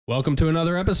Welcome to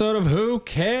another episode of Who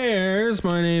Cares?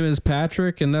 My name is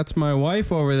Patrick, and that's my wife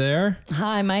over there.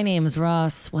 Hi, my name's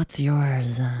Ross. What's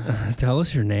yours? Tell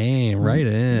us your name. Write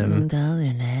in. Tell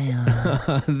your name.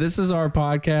 This is our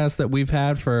podcast that we've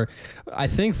had for, I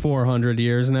think, 400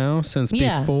 years now, since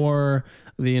before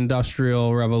the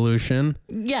Industrial Revolution.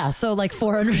 Yeah, so like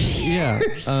 400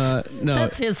 years. Yeah. No,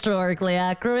 that's historically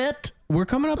accurate. We're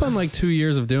coming up on like 2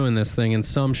 years of doing this thing in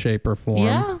some shape or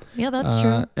form. Yeah, that's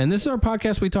true. And this is our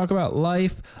podcast. We talk about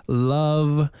life,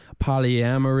 love,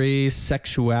 polyamory,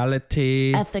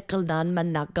 sexuality. Ethical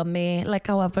non-monogamy, like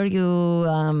however you...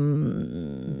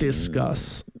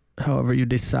 discuss, however you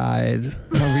decide,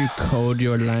 however you code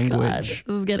your language. God, this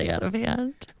is getting out of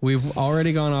hand. We've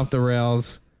already gone off the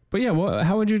rails. But yeah,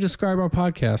 how would you describe our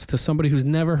podcast to somebody who's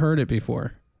never heard it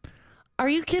before? Are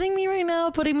you kidding me right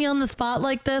now? Putting me on the spot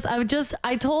like this?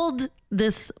 I told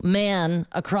this man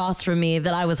across from me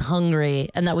that I was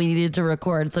hungry and that we needed to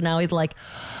record. So now he's like,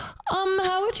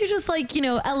 how would you just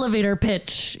elevator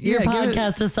pitch your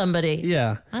podcast to somebody?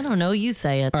 Yeah. I don't know. You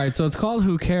say it. All right. So it's called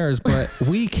Who Cares, but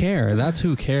we care. That's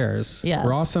who cares. Yes.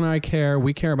 Ross and I care.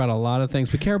 We care about a lot of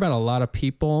things. We care about a lot of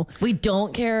people. We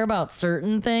don't care about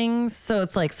certain things. So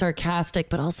it's like sarcastic,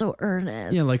 but also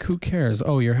earnest. Yeah. Like, who cares?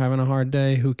 Oh, you're having a hard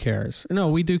day. Who cares?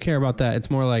 No, we do care about that. It's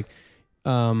more like,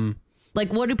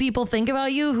 what do people think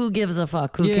about you? Who gives a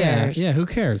fuck? Who cares? Yeah, who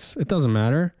cares? It doesn't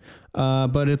matter.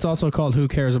 But it's also called Who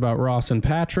Cares About Ross and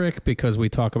Patrick, because we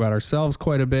talk about ourselves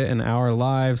quite a bit in our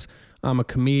lives. I'm a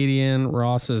comedian.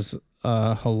 Ross is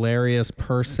a hilarious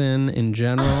person in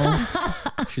general.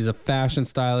 She's a fashion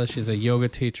stylist. She's a yoga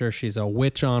teacher. She's a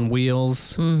witch on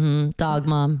wheels. Mm-hmm. Dog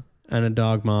mom. And a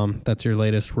dog mom. That's your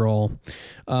latest role.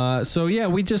 So yeah,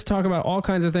 we just talk about all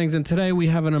kinds of things. And today we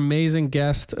have an amazing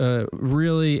guest, a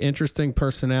really interesting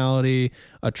personality,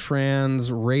 a trans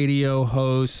radio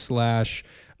host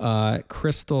 /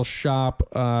 crystal shop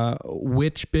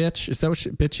witch bitch. Is that what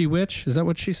bitchy witch? Is that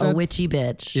what she said? A witchy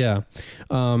bitch. Yeah.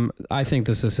 I think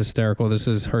this is hysterical. This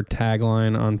is her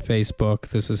tagline on Facebook.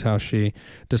 This is how she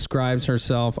describes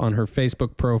herself on her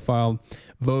Facebook profile.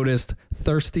 Votest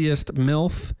thirstiest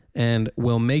MILF and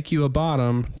will make you a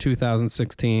bottom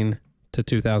 2016 to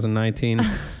 2019.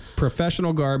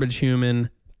 Professional garbage human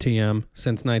TM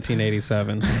since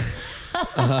 1987.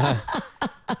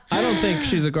 I don't think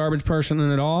she's a garbage person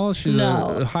at all. She's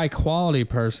a high quality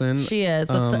person. She is,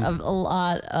 with a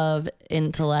lot of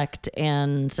intellect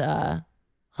and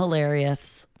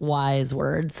hilarious, wise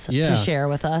words to share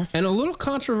with us. And a little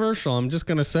controversial, I'm just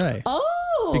going to say. Oh!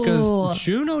 Because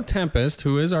Juno Tempest,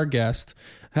 who is our guest,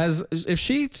 if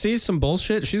she sees some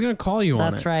bullshit, she's going to call you on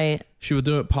it. That's right. She will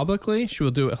do it publicly. She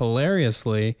will do it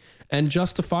hilariously and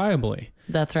justifiably.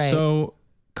 That's right. So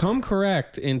come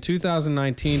correct in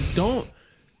 2019. Don't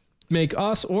make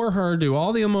us or her do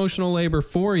all the emotional labor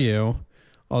for you.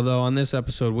 Although on this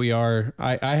episode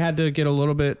I had to get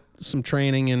some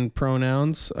training in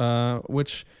pronouns,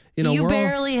 which you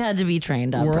barely had to be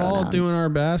trained on. We're pronouns. all doing our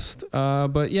best.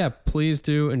 But yeah, please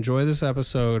do enjoy this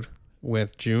episode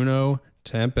with Juno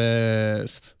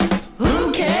Tempest.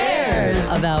 Who cares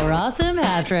about Ross and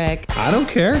Patrick? I don't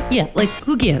care. Yeah,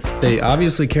 who gives? They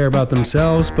obviously care about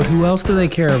themselves, but who else do they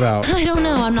care about? I don't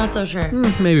know. I'm not so sure.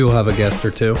 Maybe we'll have a guest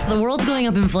or two. The world's going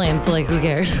up in flames, so who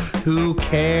cares? Who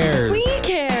cares? We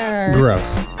care.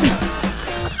 Gross.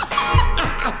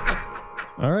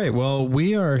 All right. Well,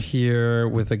 we are here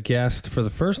with a guest for the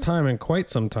first time in quite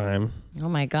some time. Oh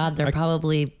my God. They're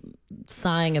probably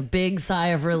sighing a big sigh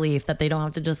of relief that they don't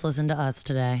have to just listen to us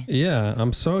today. Yeah,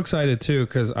 I'm so excited too,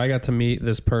 because I got to meet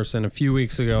this person a few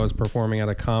weeks ago. I was performing at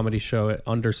a comedy show at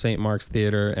Under St. Mark's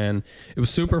Theater, and it was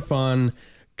super fun.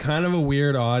 Kind of a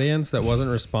weird audience that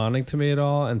wasn't responding to me at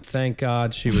all, and thank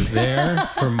God she was there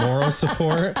for moral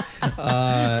support.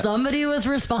 Somebody was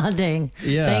responding.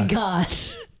 Yeah. Thank God.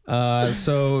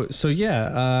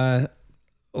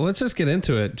 Let's just get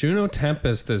into it. Juno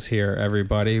Tempest is here,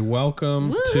 everybody.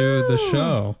 Welcome to the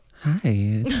show. Hi,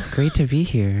 it's great to be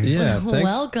here. Yeah, thanks.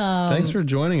 Welcome. Thanks for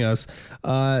joining us.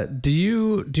 Do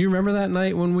you remember that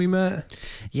night when we met?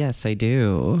 Yes, I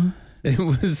do. It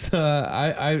was so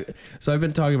I've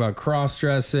been talking about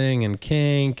cross-dressing and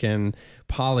kink and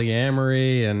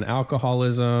polyamory and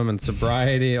alcoholism and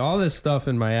sobriety, all this stuff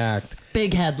in my act.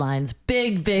 Big headlines.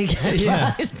 Big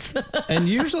headlines. Yeah. And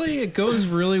usually it goes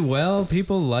really well.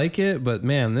 People like it, but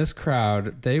man, this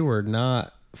crowd, they were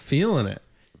not feeling it.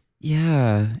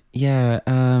 Yeah.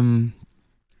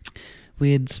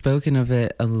 We had spoken of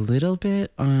it a little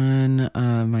bit on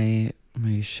my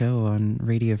show on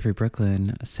Radio Free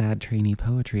Brooklyn, a Sad Trainee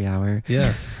Poetry Hour.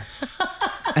 Yeah.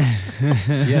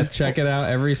 Yeah, check it out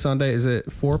every Sunday. Is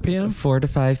it 4 p.m.? 4 to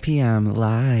 5 p.m.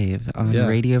 live on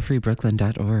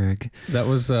radiofreebrooklyn.org. That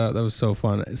was so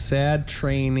fun. Sad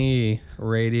Trainee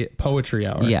Radio Poetry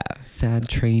Hour. Yeah, Sad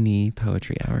Trainee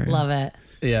Poetry Hour. Love it.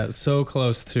 Yeah, so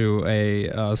close to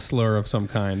a slur of some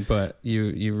kind, but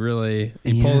you really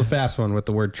pulled a fast one with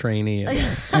the word trainee.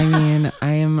 I mean,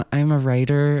 I'm a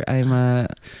writer. I'm a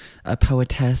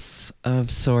poetess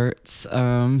of sorts.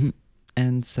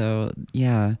 And so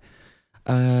yeah.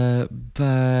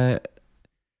 But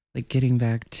like getting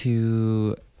back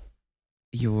to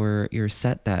your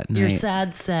set that night. Your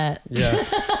sad set. Yeah.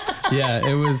 Yeah,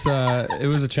 it was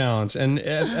a challenge. And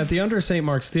at the Under St.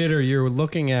 Mark's Theater, you're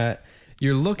looking at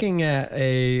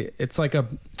it's like a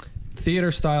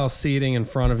theater style seating in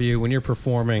front of you when you're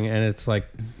performing, and it's like,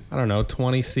 I don't know,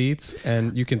 20 seats,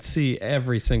 and you can see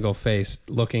every single face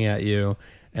looking at you.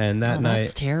 And that night,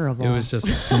 that's terrible. It was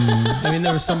just, I mean,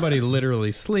 there was somebody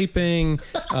literally sleeping,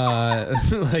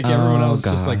 like everyone else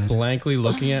just like blankly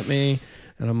looking at me.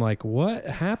 And I'm like, what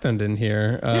happened in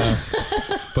here?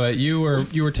 But you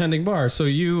were tending bar, so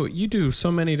you do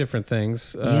so many different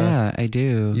things. Yeah, I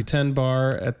do. You tend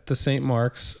bar at the St.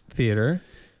 Mark's Theater.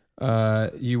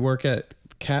 You work at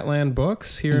Catland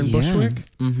Books here in Bushwick.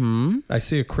 Mm-hmm. I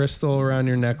see a crystal around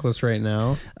your necklace right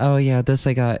now. Oh yeah, this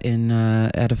I got in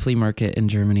at a flea market in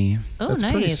Germany. Oh, That's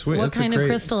pretty nice. sweet. What That's kind of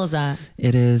crystal is that?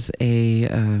 It is a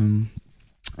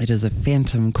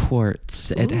phantom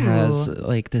quartz. It has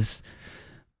like these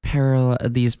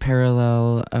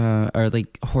parallel or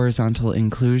like horizontal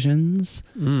inclusions.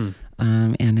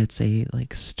 And it's a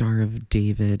like Star of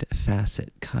David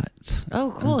facet cut.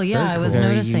 Oh, cool. It's Yeah, I was very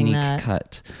noticing unique that.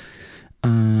 cut.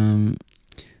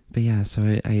 But yeah,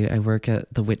 so I work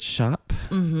at the Witch Shop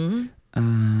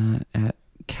at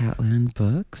Catland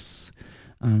Books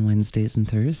on Wednesdays and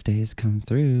Thursdays. Come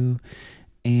through,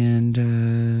 and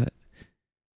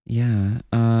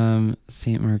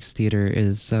St. Mark's Theater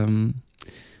is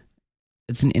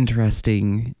it's an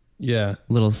interesting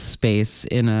little space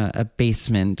in a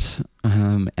basement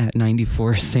at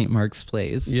 94 St. Mark's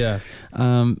Place. Yeah.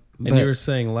 And you were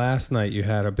saying last night you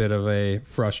had a bit of a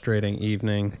frustrating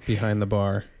evening behind the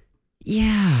bar.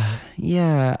 Yeah.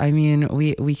 I mean,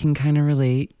 we can kind of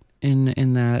relate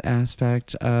in that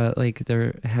aspect. Like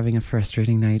they're having a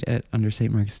frustrating night at Under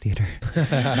St. Mark's Theater.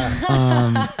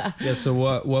 Yeah. So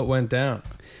what went down?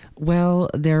 Well,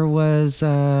 there was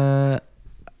a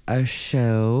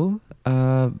show,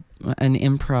 an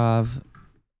improv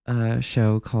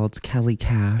show called Kelly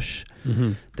Cash.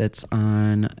 That's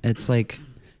on. It's like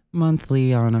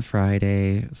monthly on a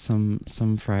Friday. Some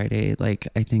Friday, like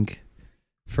I think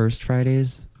first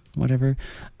Fridays, whatever.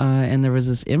 And there was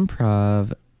this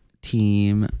improv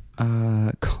team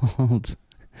called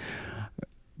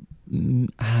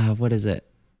what is it?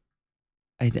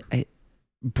 I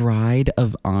Bride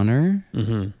of Honor.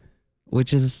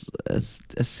 Which is a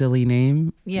silly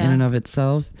name in and of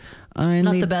itself.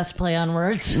 Not the best play on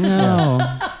words. No.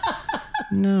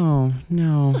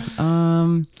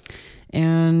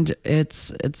 And it's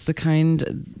the kind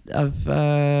of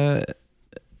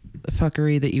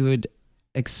fuckery that you would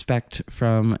expect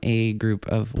from a group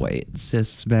of white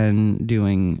cis men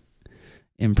doing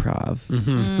improv.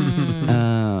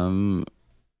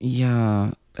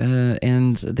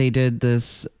 And they did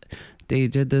this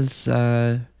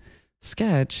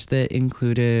sketch that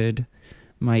included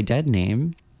my dead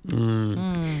name,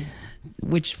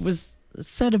 which was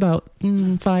said about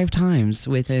 5 times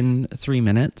within 3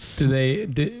 minutes. Do they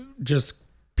just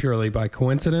purely by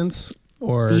coincidence,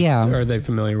 or are they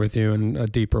familiar with you in a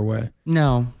deeper way?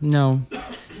 No,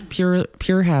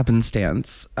 pure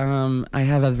happenstance. I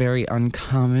have a very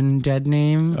uncommon dead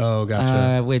name. Oh,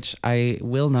 gotcha. Which I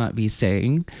will not be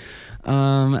saying.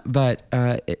 But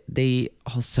they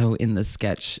also in the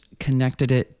sketch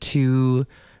connected it to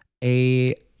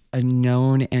a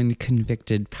known and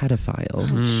convicted pedophile.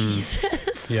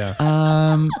 Jesus. Yeah.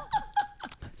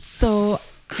 So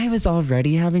I was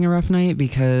already having a rough night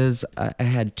because I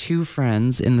had 2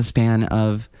 friends in the span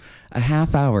of a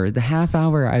half hour. The half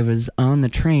hour I was on the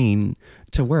train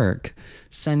to work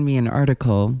send me an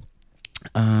article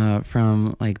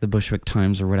from like the Bushwick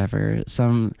Times or whatever,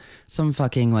 some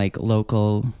fucking like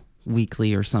local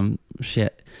weekly or some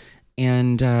shit,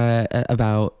 and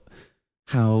about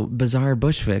how Bazaar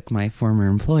Bushwick, my former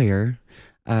employer,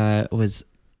 was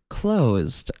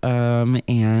closed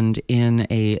and in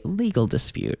a legal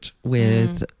dispute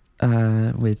with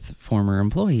former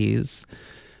employees.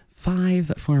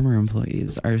 5 former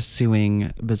employees are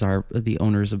suing the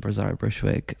owners of Bazaar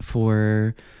Bushwick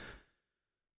for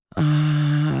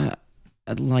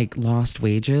like lost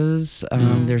wages.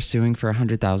 They're suing for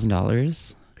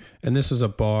 $100,000 And this was a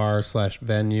bar /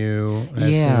 venue. I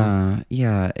assume.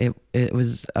 Yeah. It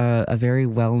was a very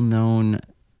well known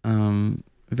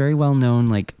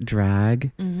like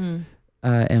drag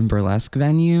and burlesque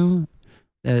venue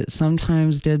that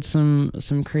sometimes did some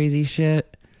crazy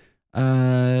shit.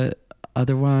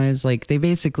 Otherwise, like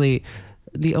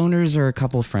the owners are a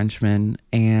couple Frenchmen,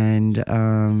 and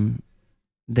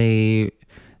they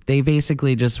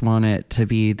basically just want it to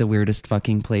be the weirdest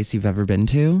fucking place you've ever been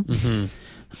to.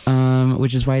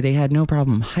 Which is why they had no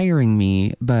problem hiring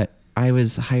me, but I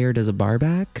was hired as a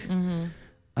barback.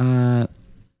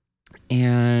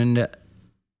 And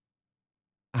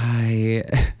I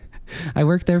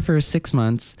worked there for 6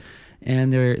 months,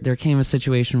 and there came a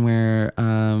situation where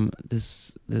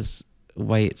this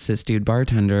white cis dude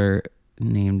bartender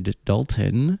named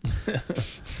Dalton.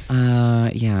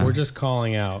 We're just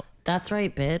calling out. That's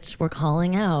right, bitch. We're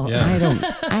calling out. Yeah.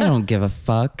 I don't give a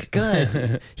fuck.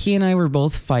 Good. He and I were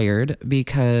both fired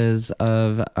because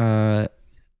of a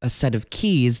set of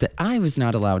keys that I was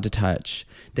not allowed to touch,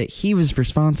 that he was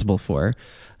responsible for.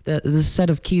 The set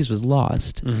of keys was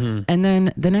lost. And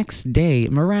then the next day,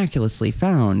 miraculously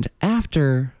found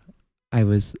after I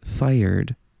was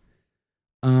fired.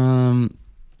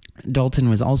 Dalton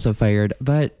was also fired,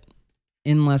 but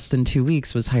in less than 2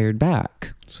 weeks was hired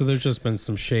back. So there's just been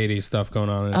some shady stuff going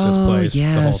on at this place the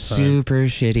whole time. Super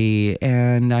shitty.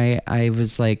 And I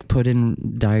was like put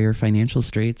in dire financial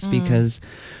straits because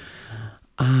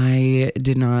I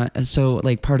did not. So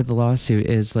like part of the lawsuit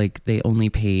is like they only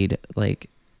paid like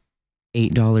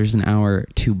 $8 an hour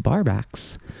to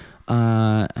barbacks.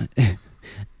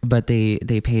 But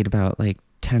they paid about like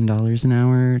 $10 an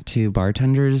hour to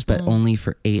bartenders, but only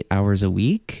for 8 hours a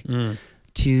week.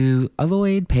 To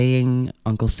avoid paying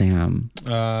Uncle Sam.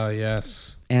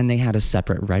 Yes. And they had a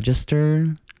separate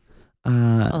register.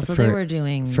 Also, they were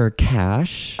doing for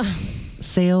cash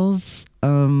sales. So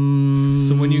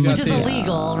when you got which is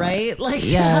illegal, right? Like,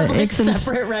 yeah, it's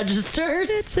separate registers.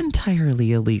 It's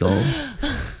entirely illegal.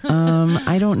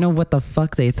 I don't know what the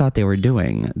fuck they thought they were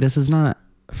doing. This is not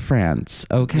France,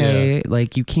 okay? Yeah.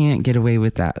 Like, you can't get away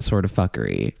with that sort of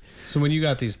fuckery. So when you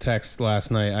got these texts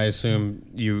last night, I assume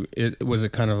was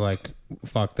it kind of like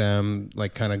fuck them,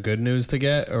 like kind of good news to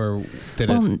get, or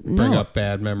did it bring up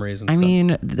bad memories and stuff? I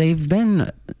mean,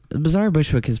 Bazaar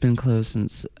Bushwick has been closed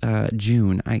since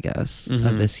June, I guess,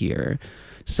 of this year.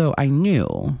 So I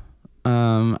knew.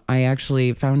 I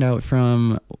actually found out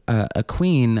from a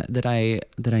queen that I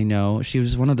know. She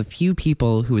was one of the few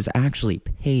people who was actually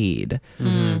paid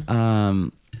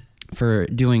for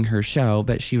doing her show,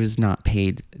 but she was not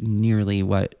paid nearly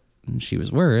what she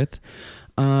was worth.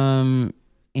 And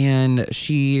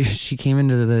she came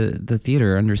into the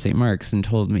theater under St. Mark's and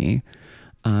told me,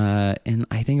 and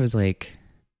I think it was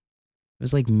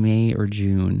like May or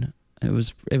June. It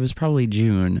was probably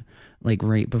June, like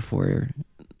right before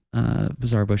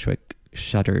Bazaar Bushwick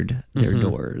shuttered their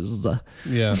doors.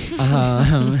 Yeah.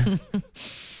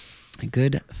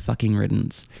 Good fucking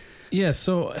riddance. Yeah,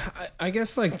 so I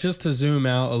guess like just to zoom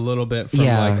out a little bit from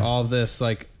like all this,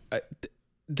 like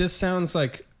this sounds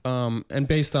like, and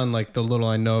based on like the little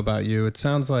I know about you, it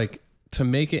sounds like to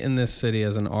make it in this city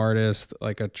as an artist,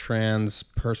 like a trans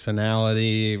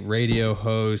personality, radio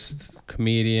host,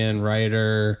 comedian,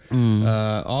 writer,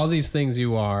 all these things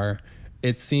you are,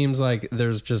 it seems like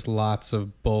there's just lots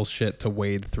of bullshit to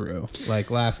wade through. Like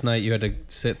last night you had to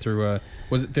sit through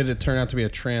did it turn out to be a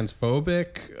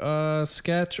transphobic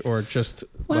sketch, or just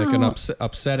like an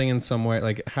upsetting in some way?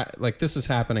 Like this is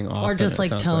happening often. Or just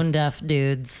like tone deaf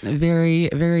dudes. Very,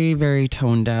 very, very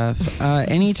tone deaf.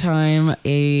 Anytime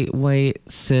a white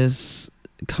cis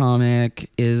comic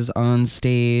is on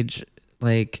stage,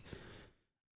 like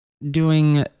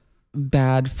doing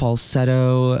bad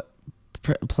falsetto,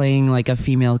 playing like a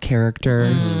female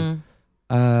character,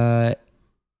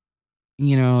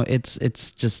 you know,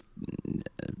 it's just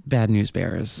bad news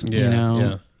bears, you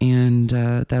know? And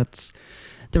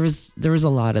there was a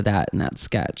lot of that in that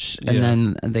sketch. And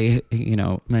then they, you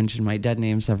know, mentioned my dead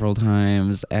name several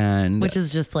times, and which is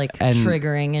just like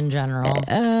triggering in general.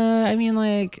 I mean,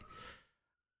 like,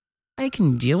 I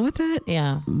can deal with it.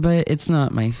 Yeah. But it's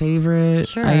not my favorite.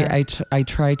 Sure. I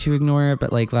try to ignore it,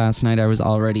 but like last night I was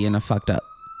already in a fucked up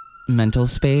mental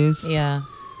space. Yeah.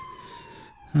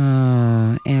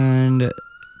 And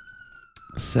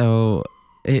so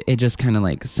it just kind of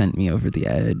like sent me over the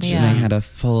edge, and I had a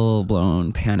full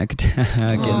blown panic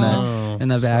attack in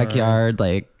the backyard,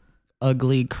 like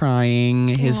ugly crying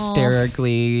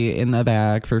hysterically in the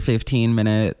back for 15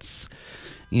 minutes.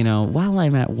 You know, while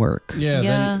I'm at work. Yeah.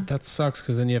 Then that sucks,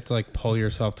 because then you have to like pull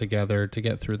yourself together to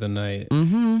get through the night.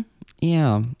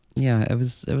 Yeah. yeah, it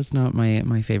was not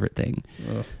my favorite thing.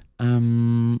 Oh.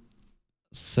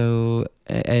 So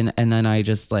and then I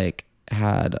just like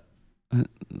had a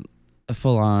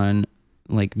full on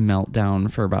like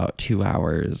meltdown for about 2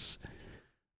 hours.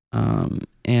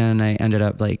 And I ended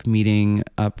up like meeting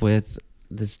up with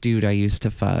this dude I used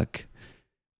to fuck,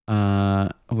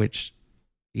 which,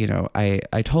 you know,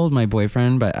 I told my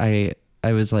boyfriend, but I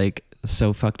was like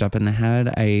so fucked up in the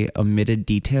head. I omitted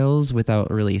details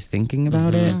without really thinking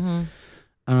about it.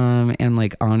 And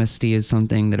like honesty is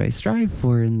something that I strive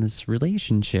for in this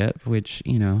relationship, which,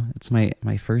 you know, it's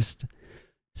my first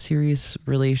serious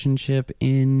relationship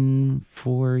in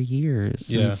 4 years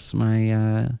since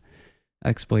my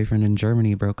ex-boyfriend in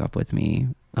Germany broke up with me.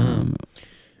 And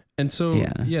so,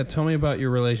 yeah, tell me about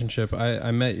your relationship.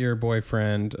 I met your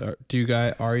boyfriend.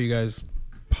 Are you guys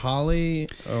poly,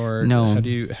 or no?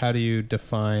 How do you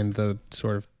define the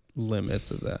sort of limits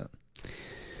of that?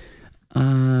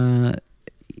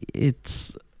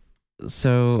 It's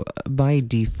so by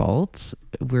default,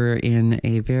 we're in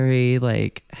a very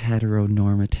like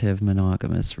heteronormative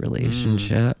monogamous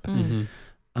relationship.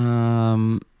 And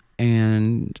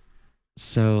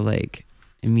so like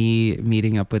me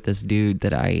meeting up with this dude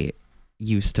that I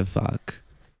used to fuck,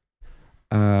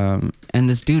 and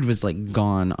this dude was like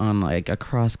gone on like a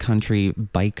cross country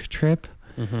bike trip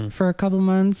for a couple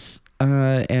months,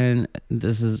 and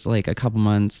this is like a couple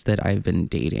months that I've been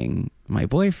dating my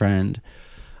boyfriend,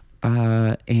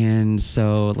 and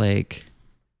so like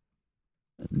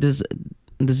this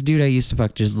dude I used to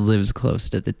fuck just lives close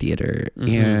to the theater,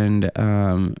 and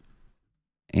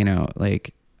you know,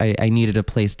 like I needed a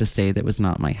place to stay that was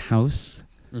not my house.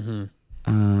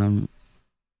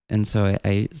 And so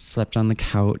I slept on the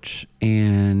couch,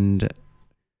 and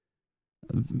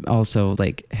also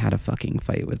like had a fucking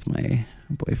fight with my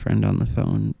boyfriend on the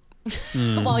phone.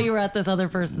 While you were at this other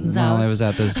person's While house. I was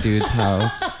at this dude's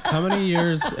house. How many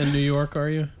years in New York are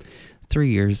you?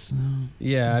 3 years.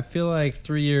 Yeah, I feel like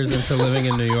 3 years into living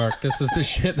in New York, this is the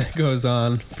shit that goes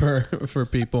on for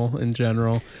people in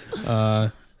general.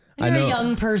 You're a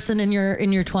young person in your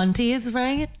 20s,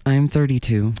 right? I'm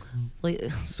 32.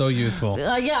 So youthful.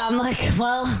 Yeah, I'm like,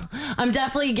 well, I'm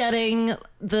definitely getting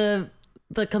the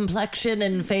complexion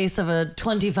and face of a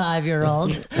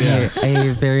 25-year-old. Yeah. I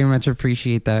very much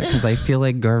appreciate that because I feel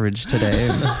like garbage today.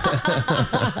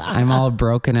 I'm all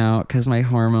broken out because my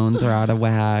hormones are out of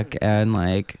whack, and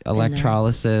like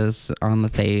electrolysis on the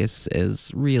face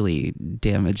is really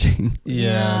damaging.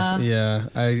 Yeah.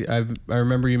 I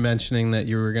remember you mentioning that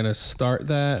you were gonna start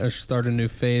a new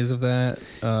phase of that.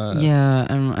 Yeah,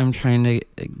 I'm trying to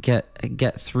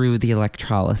get through the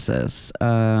electrolysis.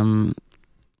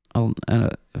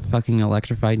 A fucking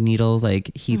electrified needle like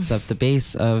heats up the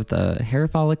base of the hair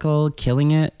follicle,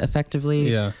 killing it effectively.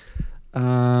 Yeah.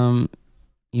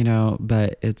 You know,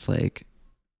 but it's like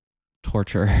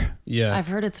torture. Yeah. I've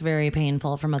heard it's very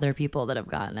painful from other people that have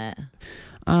gotten it.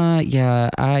 Yeah,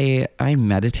 I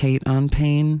meditate on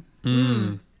pain.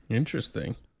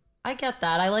 Interesting. I get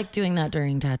that. I like doing that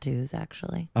during tattoos,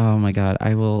 actually. Oh my God,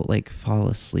 I will like fall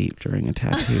asleep during a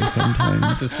tattoo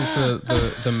sometimes. This is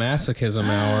the masochism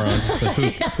hour on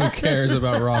who cares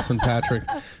about Ross and Patrick.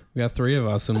 We got 3 of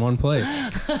us in one place.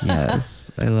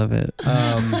 Yes, I love it.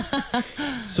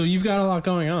 So you've got a lot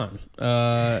going on.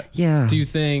 Yeah. Do you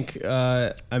think,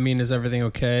 is everything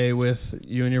okay with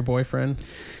you and your boyfriend?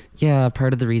 Yeah,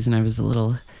 part of the reason I was a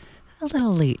little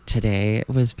late today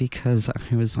was because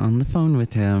I was on the phone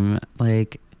with him,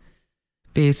 like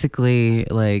basically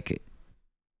like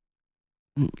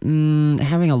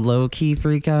having a low-key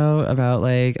freak out about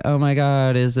like, oh my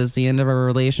God, is this the end of our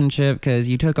relationship because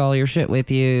you took all your shit with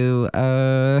you?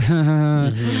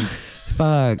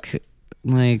 Fuck.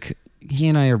 Like he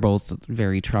and I are both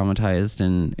very traumatized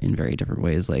in very different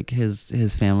ways. Like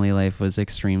his family life was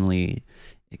extremely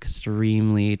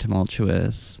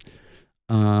tumultuous.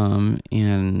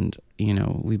 And you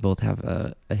know, we both have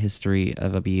a history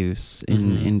of abuse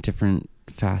in different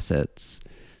facets.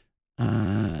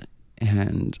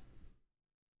 And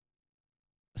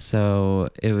so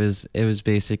it was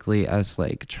basically us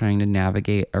like trying to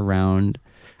navigate around.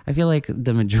 I feel like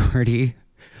the majority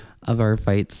of our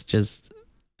fights,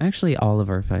 actually all of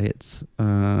our fights,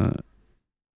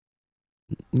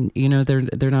 you know,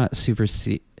 they're not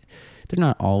they're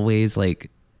not always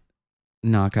like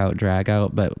knockout drag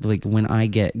out, but like when I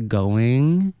get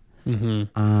going,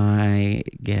 I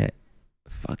get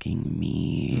fucking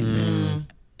mean.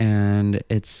 And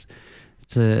it's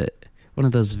one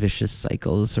of those vicious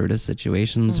cycles sort of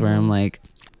situations where I'm like,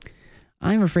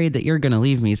 I'm afraid that you're gonna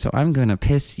leave me, so I'm gonna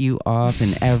piss you off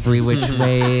in every which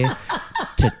way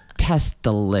test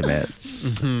the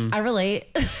limits. I relate.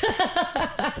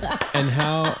 And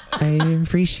how? I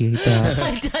appreciate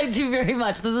that. I do very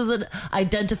much. This is an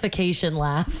identification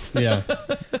laugh. Yeah.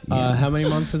 How many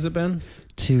months has it been?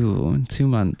 2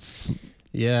 months.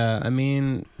 Yeah, I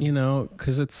mean,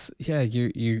 because it's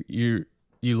you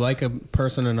like a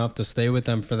person enough to stay with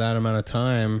them for that amount of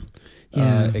time.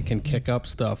 Yeah. It can kick up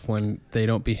stuff when they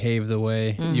don't behave the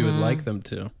way you would like them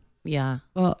to. Yeah.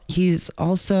 Well, he's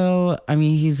also,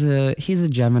 he's a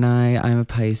Gemini. I'm a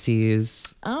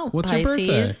Pisces. Oh, What's Pisces. your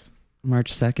birthday?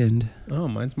 March 2nd. Oh,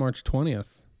 mine's March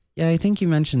 20th. Yeah, I think you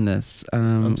mentioned this.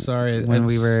 I'm sorry. When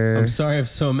we were. I'm sorry if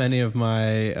so many of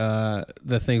my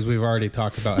the things we've already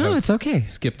talked about No, have it's okay.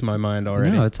 skipped my mind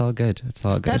already. No, it's all good. It's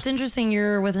all good. That's interesting.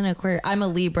 You're with an Aquarius. I'm a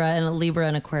Libra, and a Libra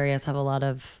and Aquarius have a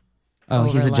He's a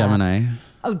overlap. Gemini.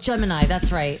 Oh, Gemini.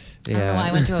 That's right. I don't know Yeah. why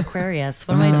I went to Aquarius.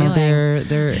 What am I doing?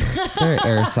 They're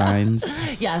air signs.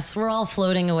 Yes, we're all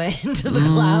floating away into the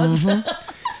clouds.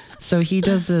 So he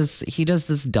does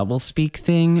this double speak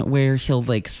thing where he'll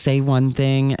like say one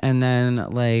thing and then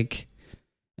like,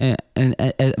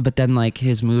 but then like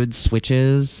his mood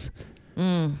switches,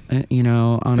 on The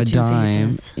a two dime.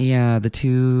 faces. Yeah, the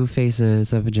two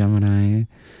faces of a Gemini.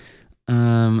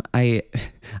 I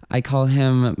call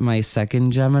him my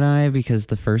second Gemini because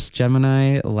the first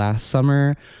Gemini last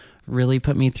summer really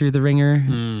put me through the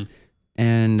ringer,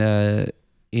 and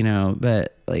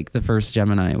but like the first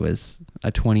Gemini was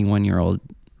a 21-year-old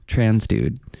trans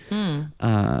dude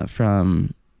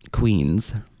from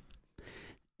Queens.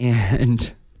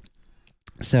 And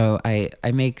so I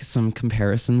make some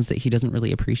comparisons that he doesn't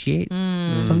really appreciate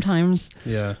sometimes.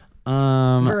 Yeah.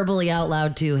 Verbally out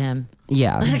loud to him.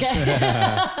 Yeah.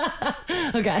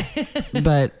 Okay.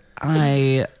 But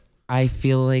I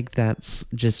feel like that's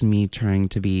just me trying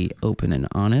to be open and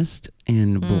honest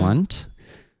and blunt.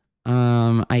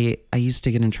 I used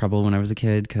to get in trouble when I was a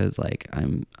kid because like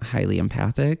I'm highly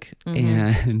empathic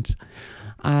and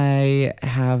I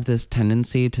have this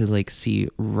tendency to like see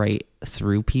right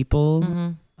through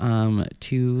people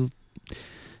to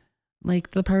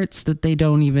like the parts that they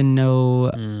don't even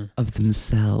know of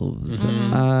themselves.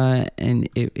 And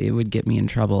it would get me in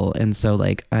trouble. And so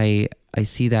like I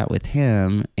see that with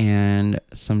him and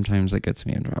sometimes it gets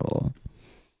me in trouble.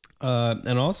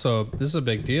 And also, this is a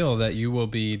big deal that you will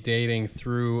be dating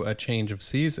through a change of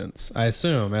seasons, I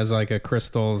assume, as like a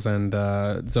crystals and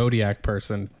zodiac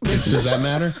person. Does that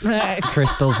matter?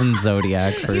 Crystals and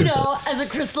zodiac person. You know, as a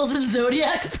crystals and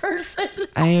zodiac person.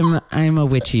 I'm a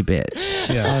witchy bitch.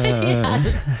 Yeah.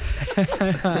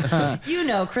 You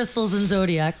know, crystals and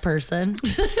zodiac person.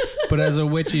 But as a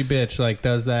witchy bitch, like,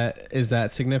 is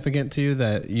that significant to you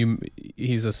that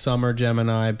he's a summer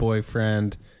Gemini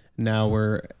boyfriend? Now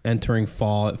we're entering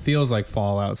fall. It feels like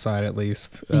fall outside, at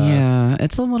least. Yeah,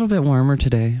 it's a little bit warmer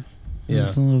today. Yeah.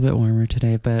 It's a little bit warmer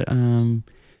today, but I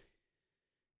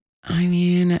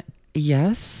mean,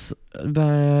 yes,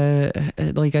 but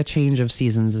like a change of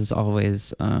seasons is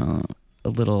always a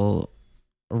little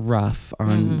rough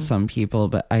on some people,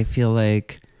 but I feel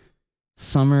like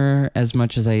summer, as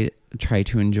much as I try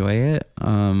to enjoy it,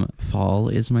 fall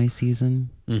is my season.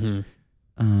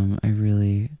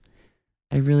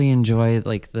 I really enjoy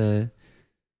like the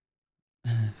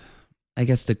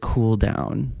cool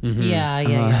down.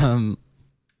 Yeah.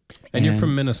 And you're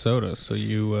from Minnesota, so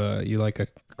you like a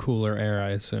cooler air,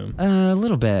 I assume. A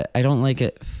little bit. I don't like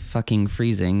it fucking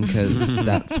freezing because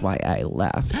that's why I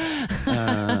left.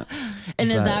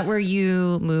 And is that where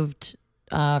you moved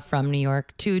from New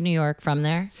York to New York from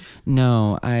there?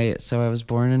 No, I was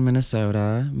born in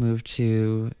Minnesota, moved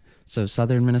to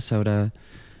southern Minnesota,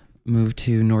 moved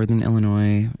to northern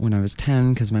Illinois when I was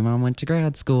 10 because my mom went to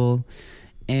grad school,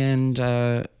 and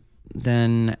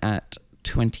then at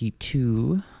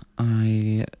 22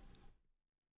 I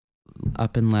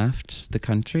up and left the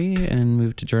country and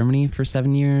moved to Germany for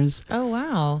 7 years. Oh,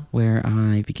 wow. Where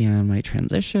I began my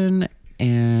transition,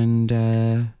 and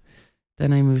then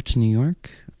I moved to New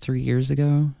York 3 years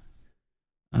ago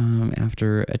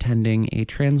after attending a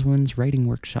trans women's writing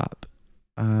workshop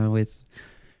with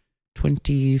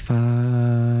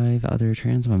 25 other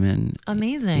trans women.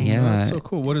 Amazing. Yeah. Oh, that's so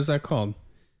cool. What is that called?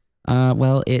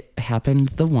 Well, it happened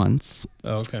the once.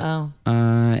 Oh, okay. Oh.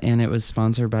 And it was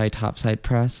sponsored by Topside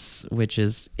Press, which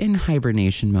is in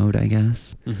hibernation mode, I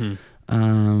guess.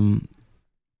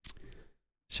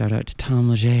 Shout out to Tom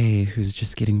Leger, who's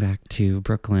just getting back to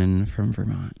Brooklyn from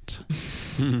Vermont.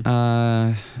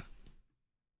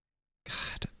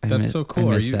 God, That's so cool.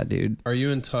 I miss that dude. Are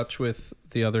you in touch with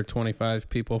the other 25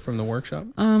 people from the workshop?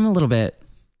 A little bit.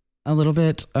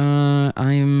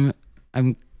 I'm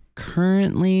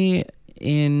currently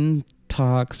in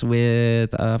talks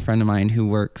with a friend of mine who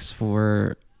works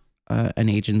for an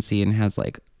agency and has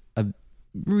like a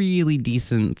really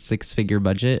decent 6-figure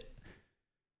budget.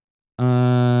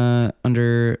 Seven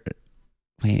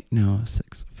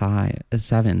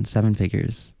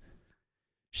figures.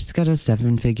 She's got a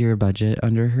 7-figure budget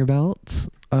under her belt.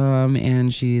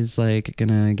 And she's like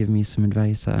gonna give me some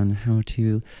advice on how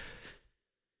to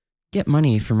get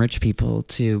money from rich people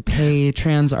to pay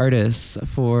trans artists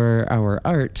for our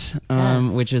art,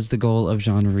 Yes. which is the goal of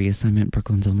Genre Reassignment,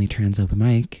 Brooklyn's only trans open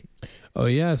mic. Oh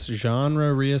yes,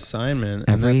 Genre Reassignment. And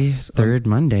Every that's, third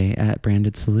Monday at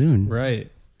Branded Saloon.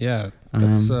 right. Yeah.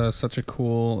 That's such a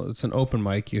cool, it's an open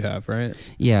mic you have, right?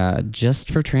 Yeah, just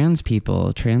for trans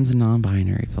people, trans and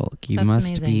non-binary folk. You That's must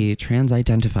amazing. be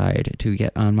trans-identified to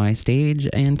get on my stage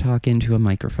and talk into a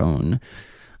microphone.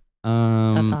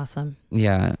 That's awesome.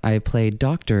 Yeah, I play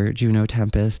Dr. Juno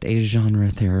Tempest, a genre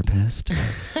therapist.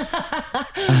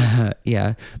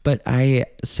 Yeah, but I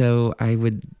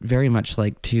would very much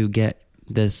like to get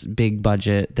this big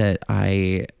budget that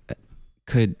I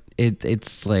could.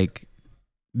 It's like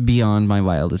beyond my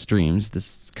wildest dreams.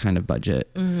 This kind of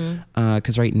budget,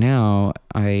 because right now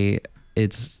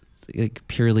it's like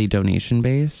purely donation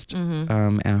based.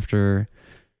 After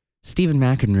Stephen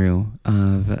McEnroe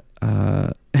of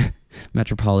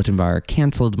Metropolitan Bar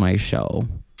canceled my show,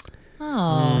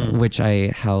 which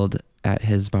I held at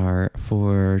his bar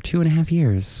for 2.5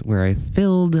 years, where I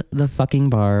filled the fucking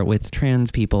bar with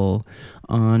trans people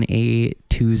on a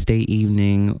Tuesday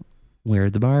evening where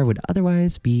the bar would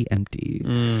otherwise be empty.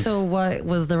 So what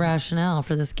was the rationale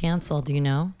for this cancel? Do you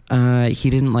know? He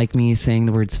didn't like me saying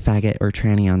the words faggot or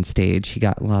tranny on stage. He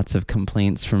got lots of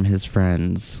complaints from his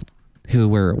friends who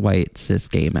were white cis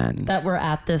gay men That were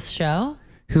at this show?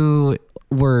 who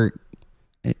were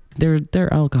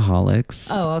they're alcoholics.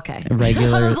 Oh, okay.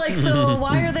 Regular- I was like, so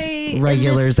why are they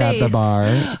Regulars in at this the space? bar.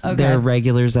 Okay. They're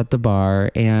regulars at the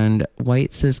bar, and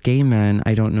white cis gay men,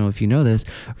 I don't know if you know this,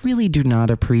 really do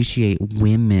not appreciate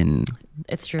women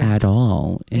It's true. at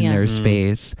all in Yeah. their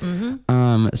space.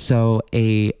 So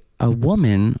a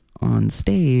woman on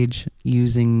stage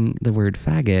using the word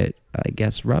faggot, I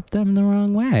guess, rubbed them the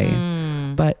wrong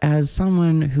way. But as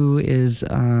someone who is,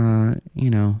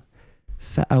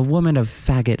 a woman of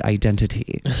faggot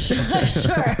identity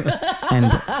Sure.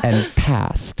 and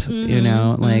past,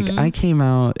 I came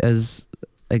out as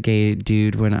a gay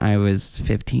dude when I was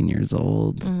 15 years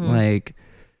old. Like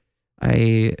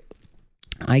I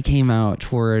came out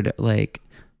toward like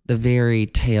the very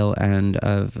tail end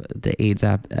of the AIDS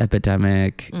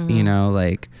epidemic,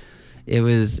 like it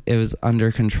was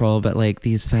under control, but like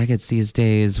these faggots these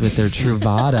days with their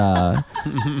Truvada,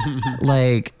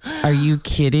 like, are you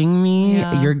kidding me?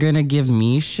 Yeah. You're gonna give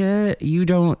me shit? You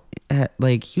don't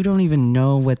even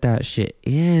know what that shit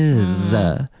is.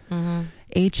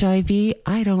 HIV,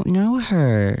 I don't know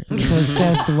her because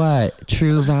guess what?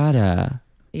 Truvada.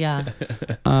 Yeah.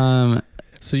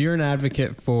 So you're an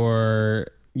advocate for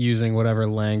using whatever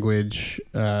language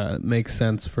makes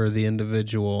sense for the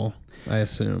individual, I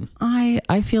assume.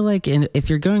 I feel like if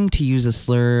you're going to use a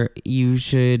slur, you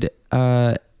should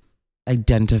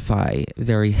identify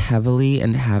very heavily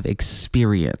and have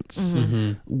experience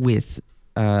with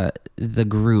the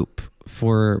group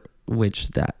for which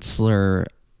that slur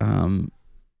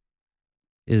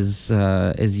is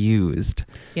used.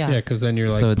 Yeah. Yeah, because then you're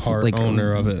like So it's part like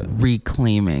owner of it.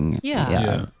 Reclaiming.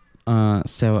 Yeah.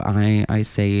 So I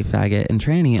say faggot and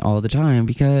tranny all the time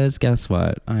because guess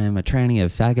what? I am a tranny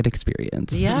of faggot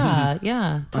experience. Yeah.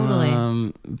 Yeah.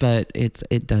 Totally. But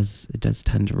it does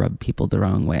tend to rub people the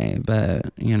wrong way.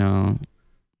 But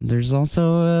there's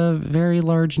also a very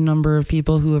large number of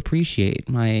people who appreciate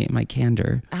my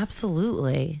candor.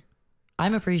 Absolutely.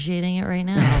 I'm appreciating it right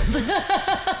now.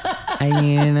 I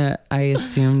mean, I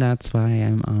assume that's why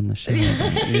I'm on the show.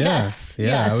 Yes, Yeah.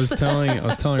 yes. I was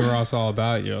telling Ross all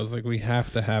about you. I was like, we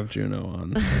have to have Juno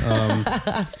on.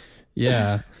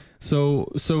 Yeah. So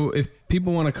if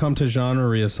people want to come to Genre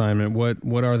Reassignment,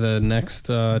 what are the next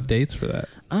dates for that?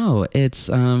 Oh, it's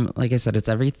like I said, it's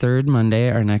every third Monday.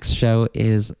 Our next show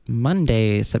is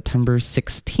Monday, September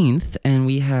 16th, and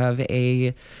we have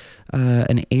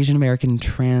an Asian American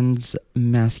trans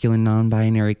masculine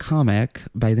non-binary comic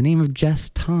by the name of Jess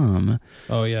Tom.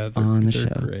 Oh yeah, on the they're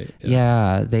show. Great.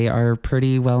 Yeah, they are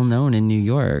pretty well known in New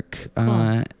York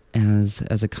as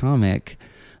a comic.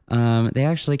 They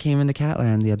actually came into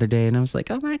Catland the other day, and I was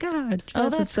like, "Oh my God, Jess,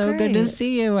 that's it's so good to great.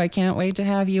 see you! I can't wait to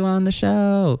have you on the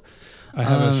show." I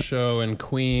have a show in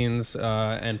Queens,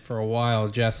 and for a while,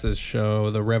 Jess's show,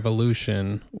 The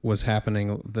Revolution, was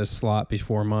happening this slot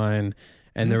before mine,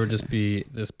 and there would just be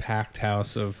this packed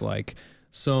house of like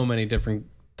so many different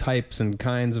types and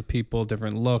kinds of people,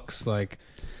 different looks, like,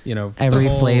 you know, Every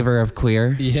flavor of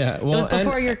queer. Yeah. Well, It was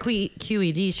before your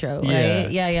QED show,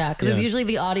 right? Yeah. Because it's usually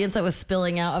the audience that was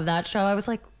spilling out of that show. I was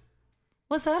like,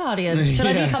 what's that audience? Should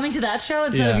I be coming to that show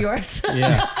instead of yours?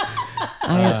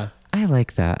 Yeah. I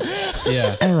like that.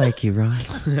 Yeah. I like you,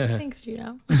 Ross. Thanks,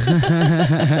 Gino.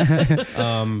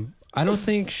 I don't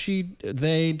think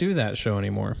they do that show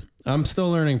anymore. I'm still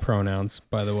learning pronouns,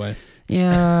 by the way.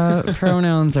 Yeah,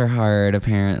 pronouns are hard,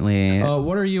 apparently.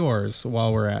 What are yours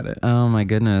while we're at it? Oh my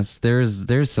goodness,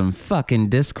 there's some fucking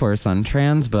discourse on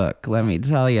Transbook. Let me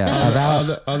tell you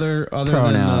about other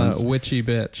pronouns. than witchy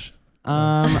bitch.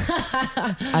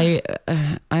 I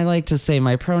like to say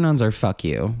my pronouns are fuck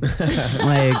you.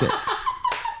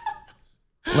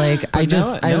 Like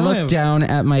I look down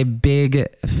at my big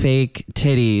fake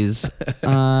titties,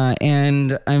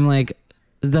 and I'm like,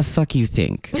 the fuck you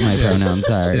think my pronouns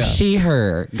are? Yeah. She,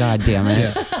 her. God damn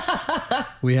it. Yeah.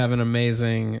 We have an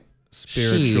amazing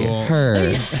spiritual. She, her.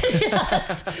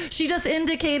 Yes. She just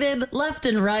indicated left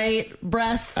and right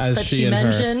breasts As that she she and her.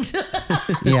 mentioned.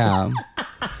 Yeah.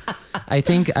 I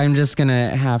think I'm just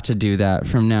gonna have to do that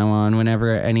from now on.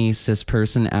 Whenever any cis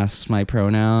person asks my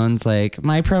pronouns, like,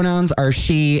 my pronouns are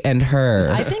she and her.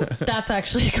 I think that's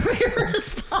actually a great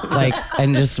response.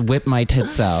 And just whip my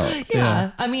tits out.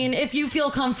 Yeah. I mean, if you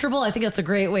feel comfortable, I think that's a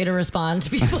great way to respond to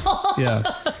people. Yeah.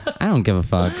 I don't give a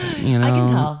fuck. You know, I can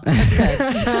tell. That's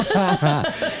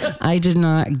good. I did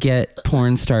not get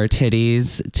porn star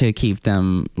titties to keep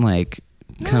them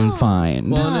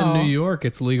confined. Well, and No. in New York,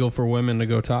 it's legal for women to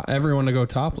go everyone to go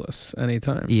topless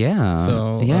anytime. Yeah.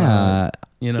 So, yeah.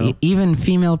 You know, Even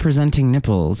female presenting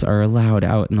nipples are allowed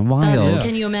out in the wild.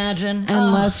 Can you imagine?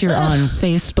 Unless you're on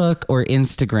Facebook or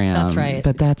Instagram. That's right.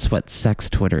 But that's what sex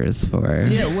Twitter is for.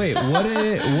 yeah. Wait,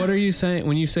 what are you saying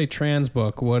when you say trans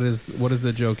book? What is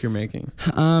the joke you're making?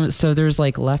 So there's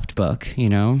left book, you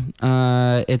know.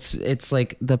 It's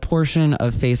like the portion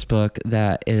of Facebook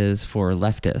that is for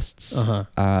leftists.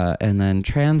 And then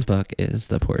trans book is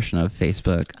the portion of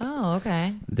Facebook Oh,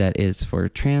 okay. that is for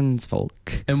trans folk.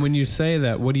 And when you say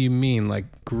that, what do you mean? Like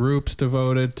groups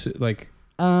devoted to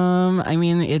I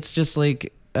mean, it's just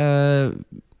like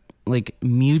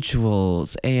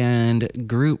mutuals and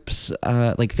groups,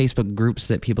 like Facebook groups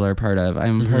that people are part of.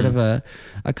 I'm part of a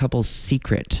couple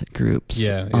secret groups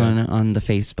on the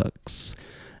Facebooks.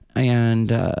 And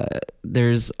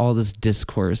there's all this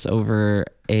discourse over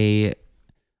a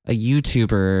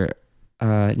YouTuber,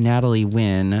 Natalie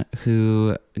Wynn,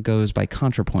 who goes by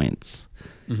ContraPoints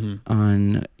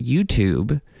on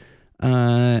YouTube.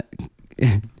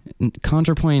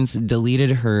 ContraPoints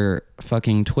deleted her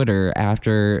fucking Twitter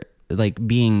after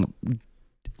being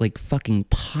fucking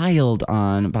piled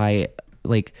on by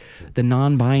the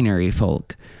non-binary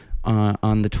folk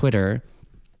on the Twitter,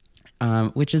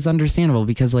 which is understandable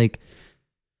because I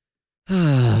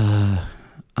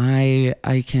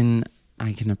can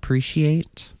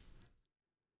appreciate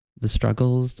the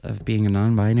struggles of being a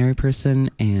non-binary person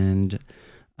and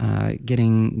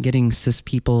getting cis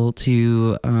people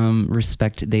to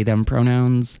respect they them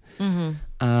pronouns.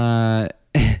 But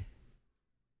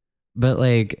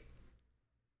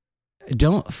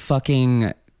don't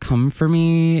fucking come for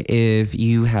me if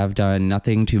you have done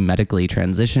nothing to medically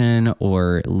transition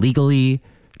or legally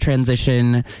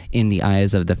transition in the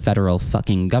eyes of the federal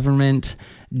fucking government.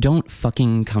 Don't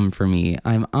fucking come for me.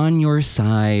 I'm on your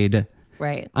side.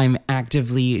 Right. I'm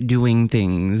actively doing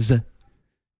things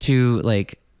to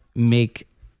make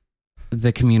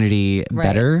the community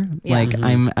better. Yeah.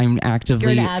 I'm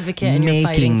actively You're an advocate and you're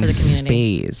fighting for the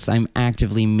community. space. I'm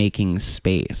actively making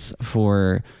space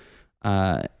for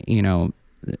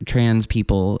trans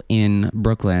people in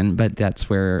Brooklyn, but that's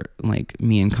where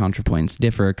me and ContraPoints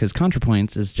differ, because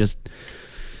ContraPoints is just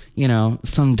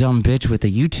some dumb bitch with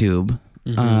a YouTube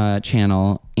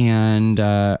channel, and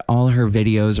all her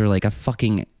videos are a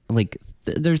fucking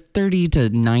they're 30 to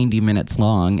 90 minutes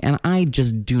long, and I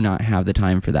just do not have the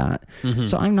time for that.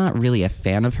 So I'm not really a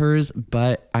fan of hers,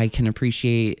 but I can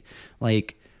appreciate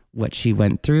what she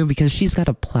went through because she's got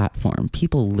a platform.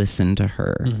 People listen to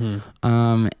her.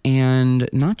 And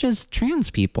not just trans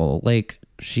people.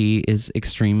 She is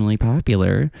extremely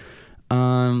popular.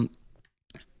 And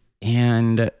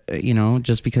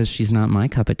just because she's not my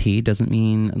cup of tea doesn't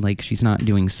mean she's not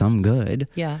doing some good.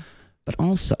 Yeah. But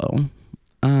also,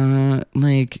 I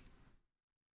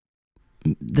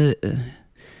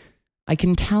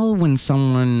can tell when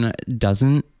someone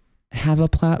doesn't have a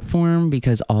platform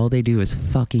because all they do is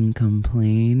fucking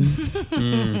complain.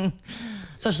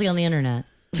 Especially on the internet.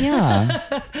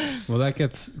 Yeah. Well, that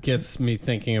gets me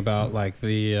thinking about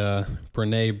the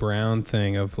Brene Brown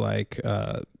thing of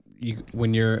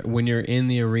when you're in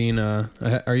the arena.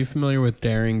 Are you familiar with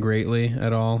Daring Greatly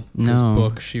at all? No. This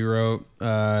book she wrote.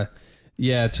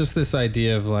 Yeah, it's just this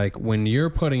idea of like when you're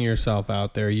putting yourself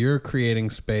out there, you're creating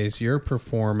space, you're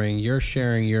performing, you're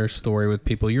sharing your story with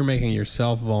people, you're making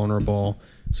yourself vulnerable.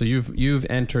 So you've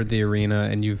entered the arena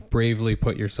and you've bravely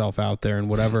put yourself out there in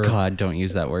whatever God, don't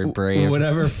use that word brave.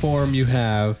 whatever form you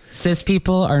have. Cis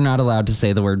people are not allowed to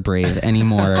say the word brave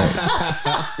anymore.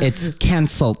 It's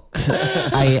canceled.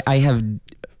 I have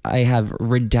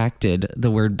redacted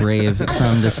the word brave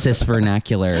from the cis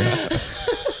vernacular.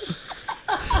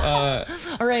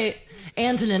 All right,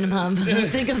 antonym.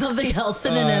 Think of something else.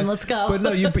 Synonym. Let's go. But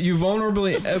no, you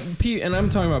vulnerably, and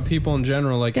I'm talking about people in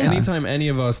general. Like anytime any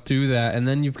of us do that, and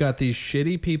then you've got these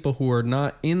shitty people who are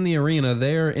not in the arena,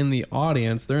 they're in the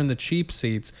audience, they're in the cheap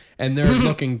seats, and they're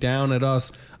looking down at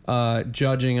us,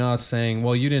 judging us, saying,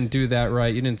 "Well, you didn't do that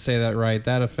right. You didn't say that right.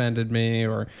 That offended me,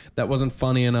 or that wasn't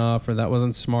funny enough, or that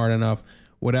wasn't smart enough."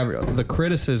 Whatever the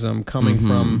criticism coming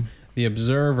from the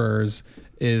observers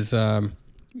is.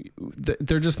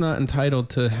 They're just not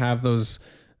entitled to have those.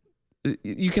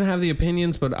 You can have the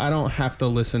opinions, but I don't have to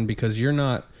listen because you're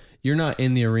not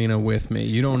in the arena with me.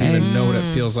 You don't even know what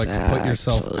it feels like to put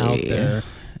yourself out there.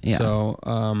 Yeah. So,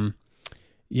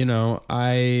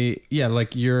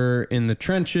 like you're in the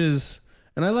trenches,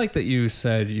 and I like that you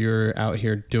said you're out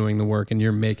here doing the work and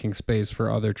you're making space for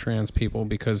other trans people,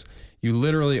 because you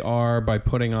literally are. By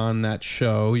putting on that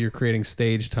show, you're creating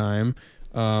stage time.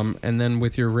 And then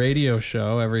with your radio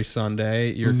show every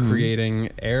Sunday, you're creating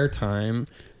airtime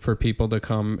for people to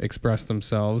come express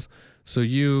themselves. So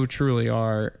you truly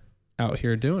are out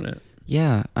here doing it.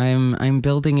 Yeah, I'm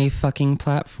building a fucking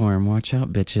platform. Watch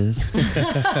out, bitches.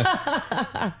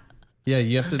 Yeah,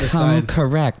 you have to Come decide.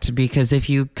 correct, because if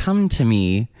you come to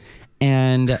me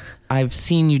and I've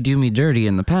seen you do me dirty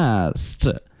in the past,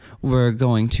 we're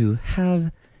going to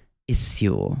have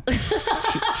issue.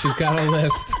 She's got a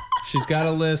list. She's got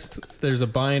a list. There's a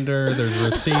binder. There's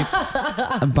receipts.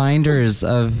 Binders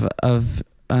of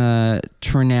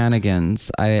Trinanigans,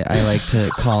 I like to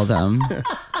call them.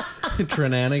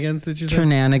 Trinanigans, did you say?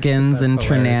 Trinanigans That's and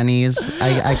hilarious.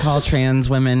 Trinannies. I call trans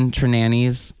women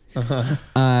Trinannies.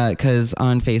 Because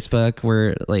on Facebook,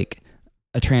 we're like,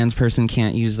 a trans person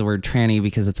can't use the word tranny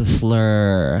because it's a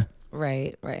slur.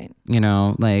 right. You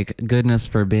know, like, goodness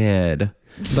forbid.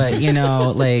 But, you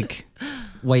know, like,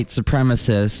 white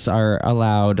supremacists are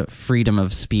allowed freedom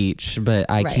of speech, but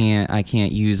I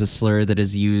can't use a slur that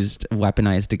is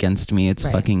weaponized against me. It's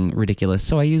fucking ridiculous.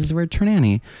 So I use the word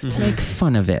tranny to make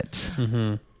fun of it.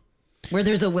 Where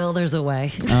there's a will, there's a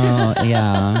way. Oh,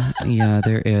 yeah,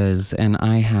 there is. And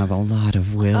I have a lot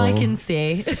of will. I can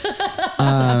see.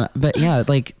 But yeah,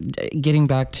 like, getting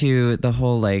back to the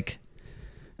whole, like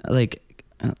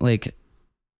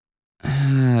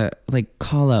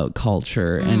call out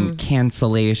culture and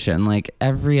cancellation. Like,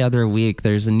 every other week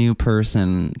there's a new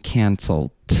person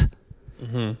canceled.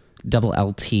 Double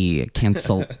LT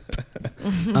canceled.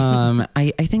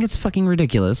 I think it's fucking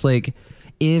ridiculous. Like,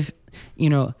 if, you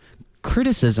know,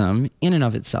 criticism in and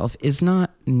of itself is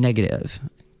not negative.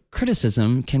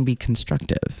 Criticism can be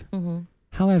constructive.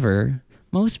 However,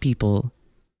 most people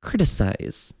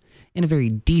criticize in a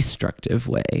very destructive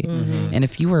way. And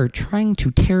if you are trying to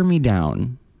tear me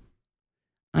down,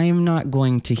 I am not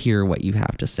going to hear what you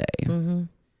have to say.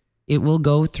 It will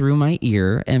go through my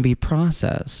ear and be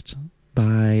processed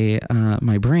by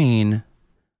my brain,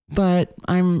 but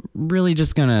I'm really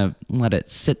just gonna let it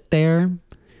sit there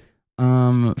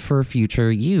for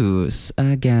future use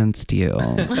against you.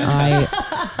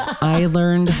 I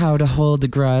learned how to hold a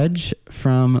grudge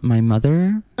from my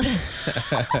mother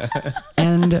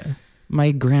and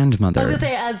my grandmother. I was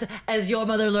gonna say, as your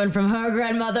mother learned from her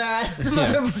grandmother, the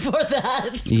mother before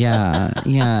that.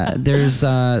 Yeah. There's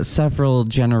several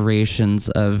generations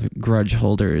of grudge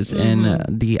holders in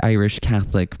the Irish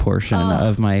Catholic portion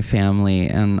of my family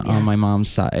and on my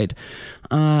mom's side.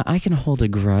 I can hold a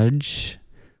grudge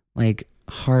like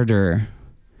harder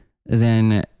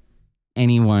than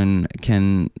anyone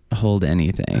can hold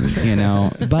anything, you know.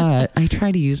 But I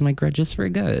try to use my grudges for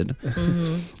good.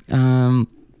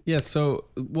 Yeah, so,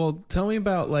 well, tell me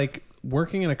about, like,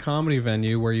 working in a comedy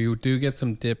venue where you do get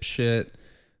some dipshit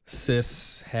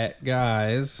cis het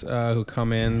guys who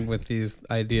come in with these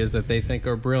ideas that they think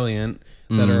are brilliant,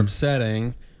 that are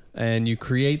upsetting, and you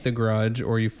create the grudge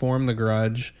or you form the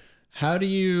grudge. How do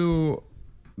you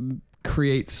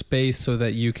create space so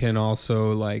that you can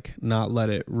also, like, not let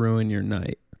it ruin your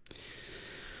night?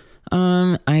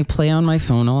 I play on my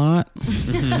phone a lot.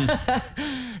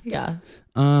 Yeah.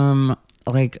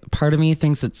 like part of me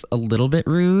thinks it's a little bit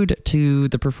rude to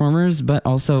the performers, but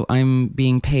also I'm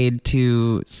being paid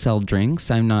to sell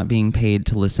drinks. I'm not being paid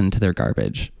to listen to their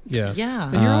garbage. Yeah. Yeah.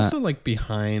 And you're also like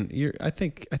behind. I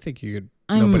think you could.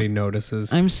 Nobody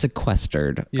notices. I'm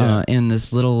sequestered Yeah. in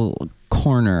this little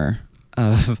corner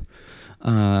of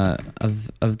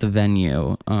the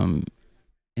venue.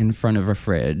 In front of a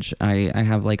fridge. I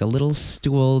have like a little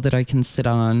stool that I can sit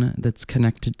on that's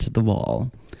connected to the wall.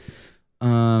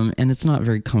 And it's not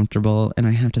very comfortable, and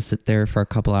I have to sit there for a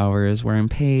couple hours where I'm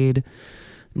paid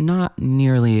not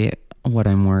nearly what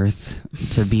I'm worth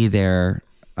to be there.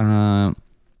 And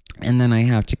then I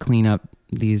have to clean up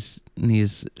these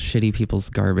shitty people's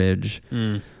garbage.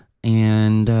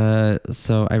 And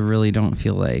so I really don't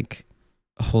feel like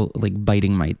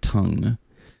biting my tongue.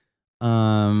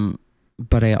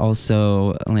 But I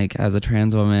also, like, as a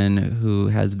trans woman who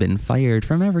has been fired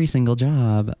from every single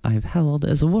job I've held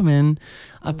as a woman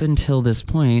up until this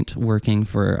point, working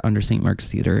for Under St. Mark's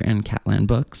Theater and Catland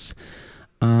Books,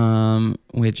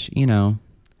 which, you know,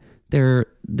 they're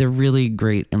really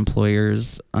great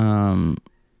employers.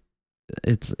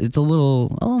 It's a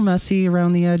little messy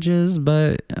around the edges,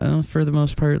 but for the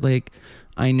most part, like,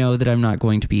 I know that I'm not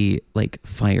going to be like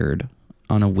fired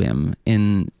on a whim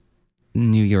in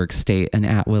New York State, an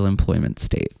at-will employment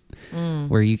state,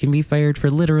 where you can be fired for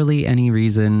literally any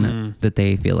reason that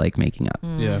they feel like making up.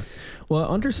 Yeah. Well,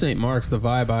 Under St. Mark's, the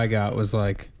vibe I got was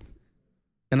like,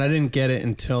 and I didn't get it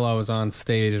until I was on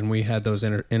stage and we had those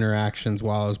interactions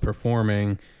while I was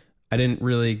performing. I didn't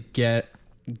really get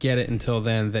it until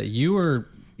then that you're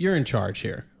in charge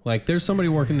here. Like, there's somebody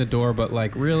working the door, but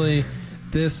like, really,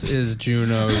 this is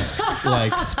Juno's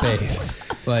like space.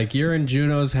 Like, you're in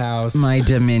Juno's house. My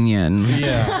dominion.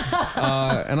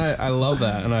 Yeah. And I love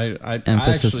that. And I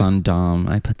Emphasis on dom.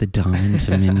 I put the dom in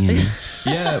dominion.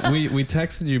 Yeah, we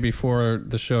texted you before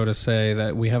the show to say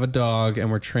that we have a dog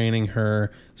and we're training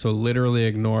her, so literally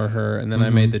ignore her. And then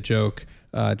I made the joke,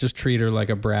 just treat her like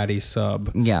a bratty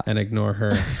sub and ignore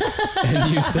her.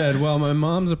 And you said, well, my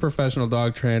mom's a professional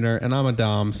dog trainer and I'm a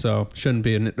dom, so shouldn't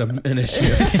be an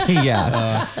issue.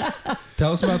 Yeah.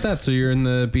 Tell us about that. So you're in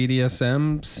the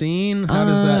BDSM scene? How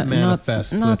does that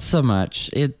manifest? Not so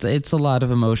much. It's a lot of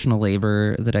emotional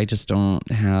labor that I just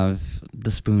don't have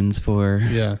the spoons for.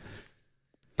 Yeah.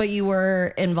 But you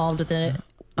were involved within it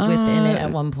at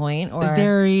one point, or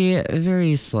very,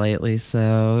 very slightly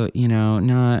so. You know,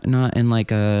 not in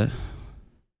like not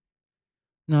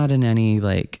in any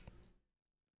like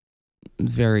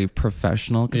very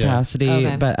professional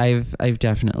capacity, but I've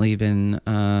definitely been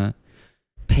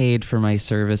paid for my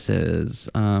services.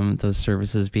 Those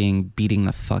services being beating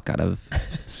the fuck out of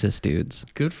cis dudes.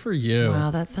 Good for you. Wow,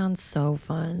 that sounds so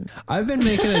fun. I've been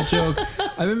making a joke.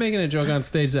 I've been making a joke on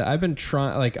stage that I've been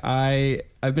trying. Like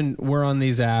we're on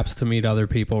these apps to meet other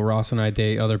people. Ross and I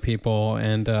date other people,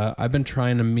 and I've been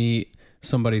trying to meet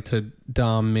somebody to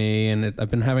dom me, and I've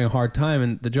been having a hard time.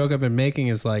 And the joke I've been making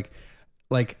is like.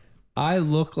 I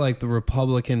look like the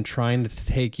Republican trying to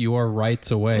take your rights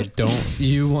away. Don't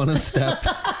you want to step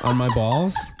on my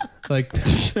balls? Like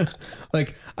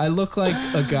I look like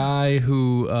a guy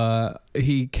who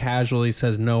he casually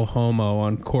says no homo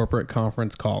on corporate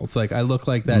conference calls. Like, I look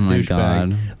like that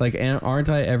douchebag. Like, aren't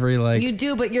I every like? You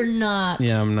do, but you're not.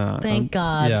 Yeah, I'm not. Thank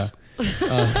God. Yeah.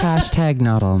 Hashtag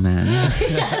not all men.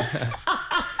 Yes.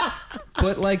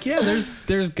 But like, yeah,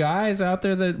 there's guys out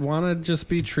there that want to just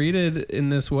be treated in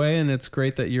this way, and it's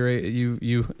great that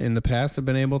you in the past have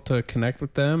been able to connect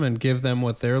with them and give them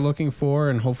what they're looking for,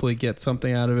 and hopefully get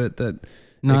something out of it that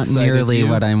not nearly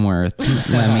what I'm worth.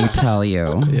 Let me tell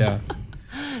you. Yeah.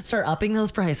 Start upping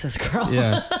those prices, girl.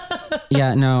 Yeah.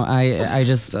 Yeah, no, I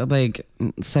just like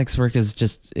sex work is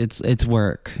just it's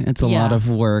work. It's a lot of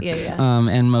work. Yeah.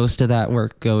 And most of that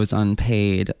work goes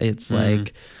unpaid. It's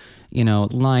like, you know,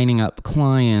 lining up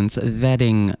clients,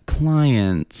 vetting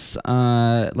clients,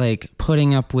 like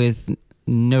putting up with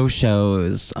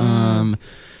no-shows,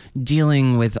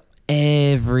 dealing with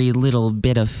every little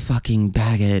bit of fucking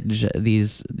baggage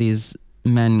these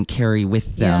men carry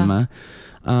with them.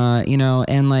 You know,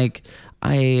 and like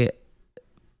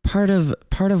part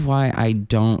of why I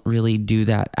don't really do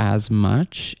that as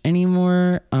much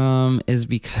anymore is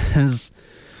because,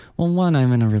 well, one,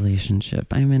 I'm in a relationship.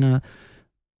 I'm in a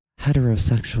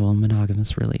heterosexual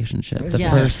monogamous relationship, the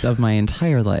first of my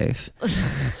entire life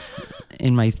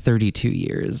in my 32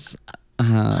 years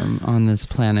on this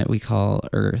planet we call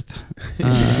Earth.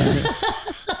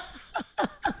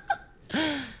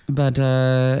 But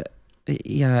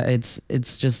yeah,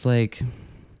 it's just like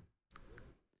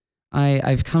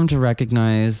I've come to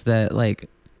recognize that, like,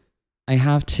 I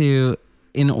have to,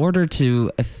 in order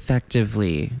to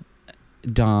effectively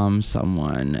dom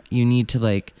someone, you need to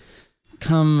like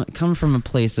come from a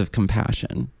place of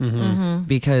compassion,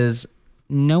 because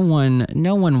no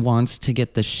one wants to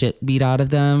get the shit beat out of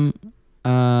them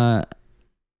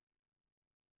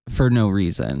for no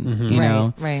reason. You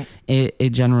know, Right. it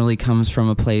generally comes from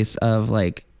a place of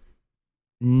like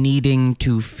needing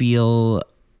to feel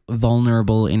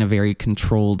vulnerable in a very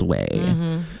controlled way.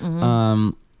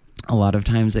 A lot of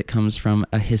times it comes from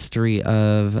a history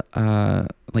of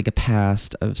like a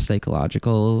past of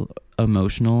psychological,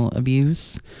 emotional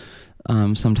abuse,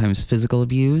 sometimes physical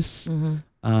abuse.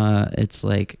 It's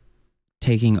like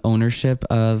taking ownership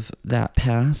of that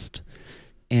past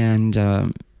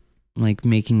and like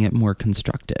making it more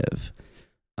constructive.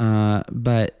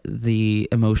 But the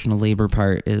emotional labor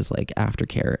part is like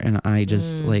aftercare, and I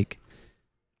just like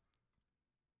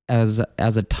as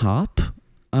a top,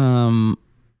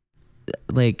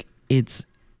 like it's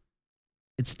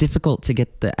difficult to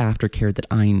get the aftercare that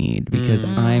I need, because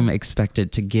I'm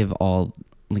expected to give all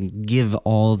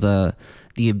the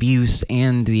abuse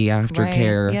and the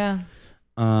aftercare, Right.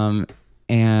 Yeah.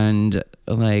 and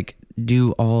like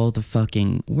do all the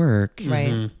fucking work,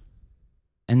 Right.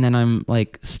 and then I'm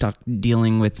like stuck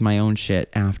dealing with my own shit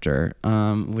after,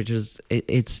 which is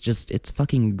it's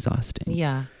fucking exhausting.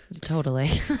 Yeah. Totally.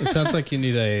 It sounds like you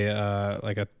need a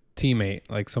teammate,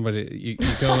 like somebody you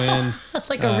go in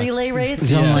Like a relay race. Oh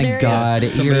scenario. my God,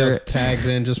 somebody else tags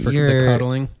in just for the you're-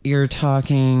 cuddling. You're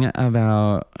talking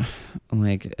about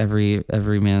like every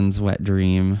man's wet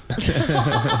dream.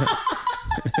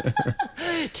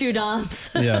 2 doms.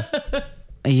 Yeah,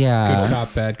 Yeah. good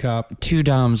cop, bad cop. 2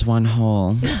 doms, 1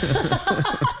 hole.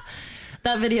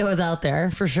 That video is out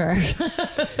there for sure.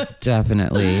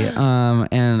 Definitely.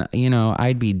 And you know,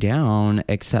 I'd be down,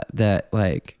 except that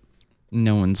like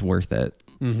no one's worth it.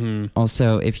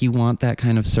 Also, if you want that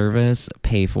kind of service,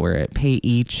 pay for it. Pay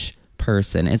each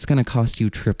person. It's going to cost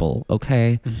you triple,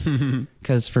 okay?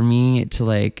 Because for me to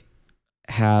like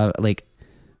have like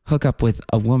hook up with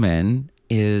a woman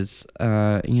is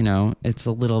you know, it's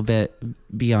a little bit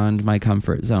beyond my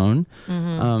comfort zone.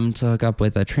 To hook up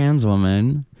with a trans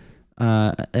woman,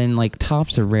 and like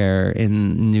tops are rare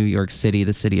in New York City,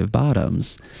 the city of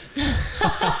bottoms.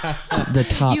 The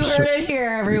top. You heard it here,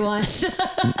 everyone.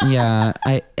 Yeah,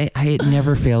 it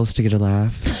never fails to get a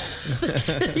laugh.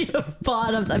 City of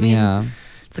bottoms. I mean, Yeah,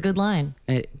 it's a good line.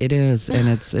 it is, and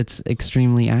it's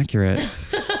extremely accurate.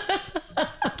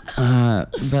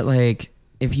 But like,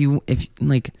 if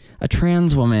like a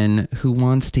trans woman who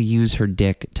wants to use her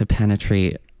dick to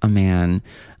penetrate a man,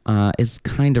 is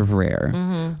kind of rare.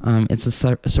 It's a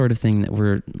sort of thing that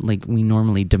we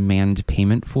normally demand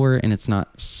payment for, and it's not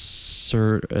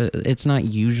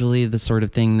usually the sort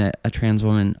of thing that a trans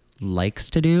woman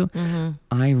likes to do.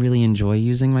 I really enjoy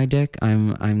using my dick.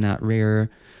 I'm that rare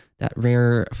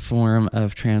form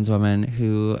of trans woman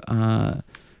who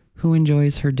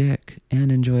enjoys her dick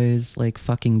and enjoys like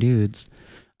fucking dudes.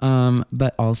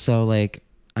 But also like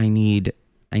I need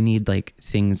like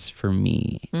things for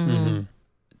me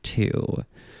too.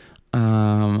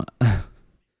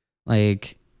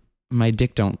 Like my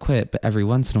dick don't quit, but every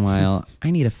once in a while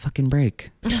I need a fucking break.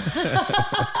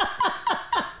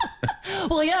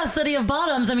 Well, yeah, City of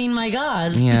Bottoms. I mean, my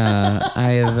God. Yeah,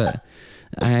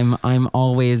 I'm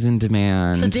always in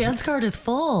demand. The dance card is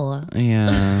full.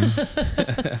 Yeah.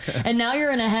 And now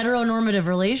you're in a heteronormative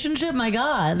relationship? My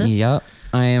God. Yep.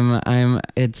 I've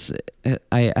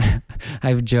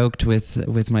joked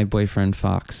with my boyfriend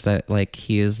Fox that like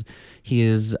he is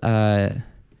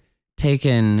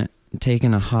taken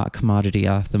a hot commodity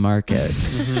off the market.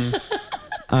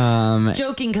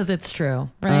 Joking because it's true,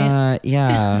 right?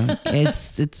 Yeah,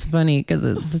 it's funny because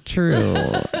it's true.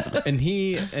 And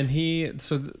he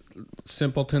so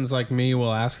simpletons like me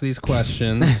will ask these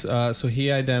questions. So he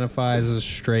identifies as a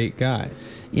straight guy.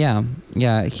 Yeah.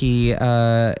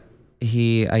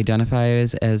 He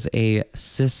identifies as a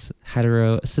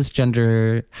cisgender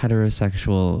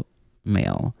heterosexual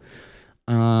male,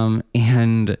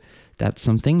 and that's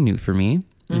something new for me.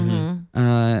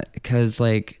 Because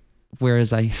like,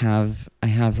 whereas I have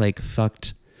like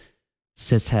fucked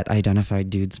cishet identified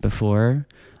dudes before,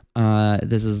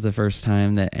 this is the first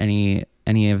time that any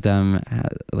of them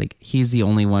like, he's the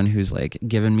only one who's like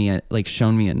given me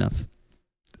shown me enough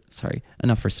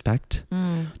respect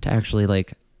to actually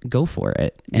like go for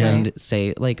it and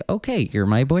say like, okay, you're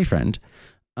my boyfriend.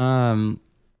 And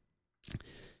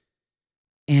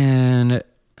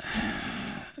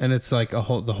it's like the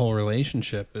whole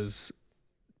relationship is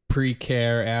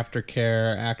pre-care,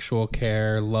 aftercare, actual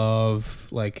care, love.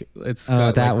 Like it's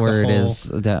got, that like, word is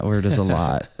a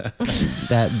lot.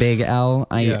 That big L.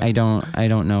 I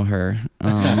don't know her.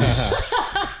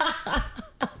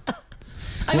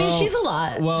 I mean, she's a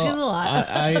lot. Well, She's a lot.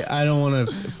 I don't want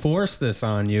to force this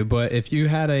on you, but if you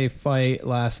had a fight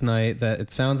last night that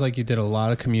it sounds like you did a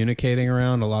lot of communicating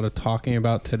around, a lot of talking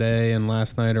about today and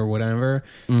last night or whatever,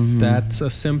 that's a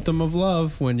symptom of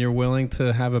love when you're willing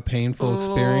to have a painful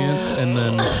experience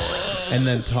and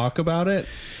then talk about it.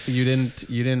 You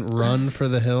didn't run for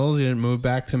the hills. You didn't move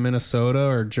back to Minnesota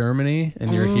or Germany,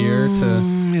 and you're here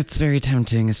to. It's very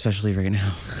tempting, especially right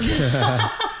now.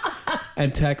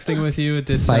 And texting with you, it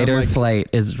did Fight sound or like flight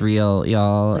is real,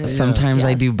 y'all. Sometimes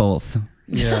I Yes. do both.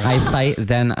 Yeah. I fight,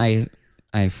 then I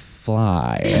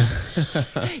fly.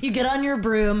 You get on your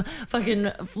broom,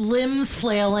 fucking limbs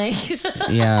flailing.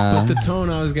 Yeah. But the tone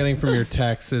I was getting from your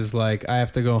text is like, I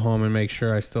have to go home and make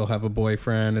sure I still have a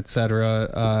boyfriend,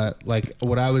 etc. Like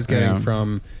what I was getting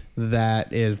from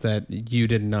that is that you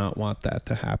did not want that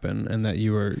to happen, and that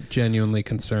you were genuinely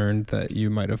concerned that you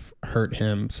might have hurt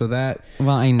him. So that,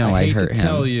 Well, I know I hate hurt to him.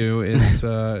 tell you, is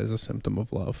a symptom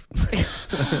of love.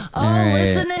 Oh, right.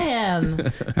 listen to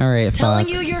him. All right, Telling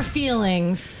Fox. you your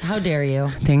feelings. How dare you?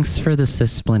 Thanks for the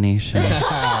cisplanation.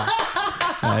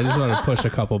 I just want to push a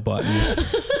couple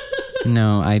buttons.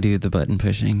 No, I do the button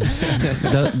pushing.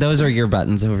 Those are your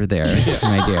buttons over there,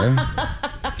 my dear.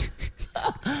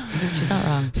 She's not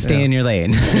wrong. Stay in your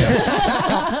lane.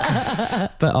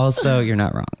 But also, you're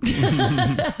not wrong.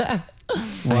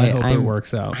 Well, I hope it I'm-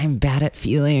 works out. I'm bad at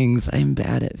feelings. I don't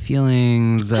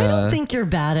think you're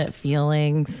bad at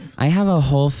feelings. I have a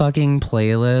whole fucking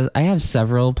playlist. I have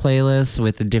several playlists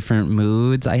with different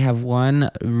moods. I have one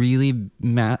really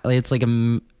it's like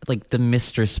like the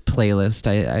mistress playlist.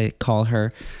 I call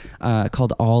her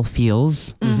called All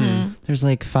Feels. There's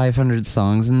like 500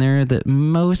 songs in there that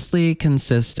mostly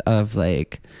consist of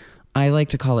like, I like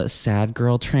to call it sad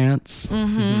girl trance.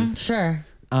 Sure.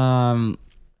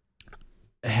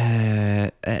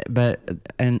 But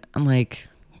and I'm like,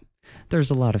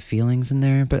 there's a lot of feelings in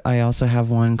there, but I also have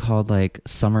one called like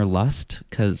Summer Lust,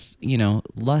 because you know,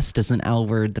 lust is an L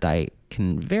word that I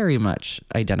can very much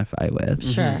identify with.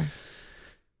 Sure.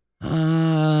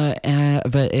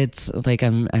 But it's like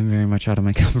I'm very much out of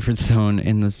my comfort zone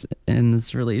in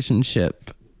this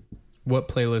relationship. What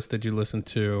playlist did you listen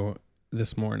to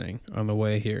this morning on the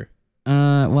way here?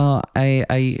 Well,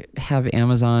 I have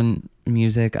Amazon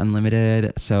Music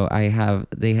Unlimited, so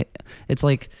it's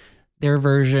like their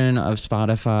version of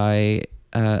Spotify,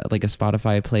 like a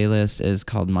Spotify playlist is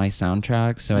called My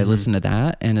Soundtrack. So I listen to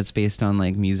that, and it's based on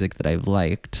like music that I've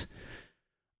liked.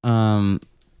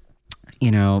 You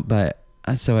know, but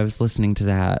so I was listening to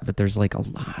that, but there's like a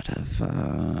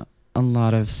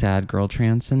lot of sad girl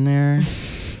trance in there.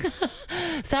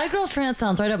 Sad girl trance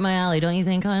sounds right up my alley, don't you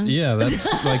think, hon? Yeah,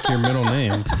 that's like your middle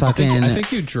name. Fucking I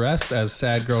think you dressed as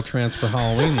Sad Girl Trance for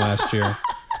Halloween last year.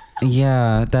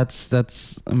 yeah,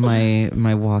 that's my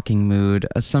walking mood.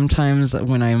 Sometimes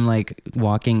when I'm like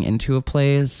walking into a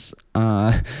place,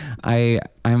 I'm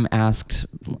asked,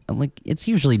 like, it's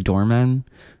usually doormen.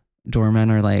 Doormen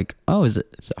are like, "Oh, is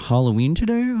it Halloween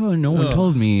today? Oh, no one Ugh.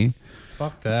 told me."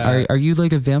 Fuck that. Are you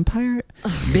like a vampire?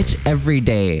 Bitch, every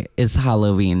day is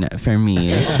Halloween for me.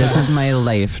 This is my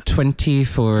life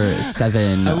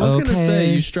 24/7. I was gonna say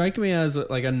okay? you strike me as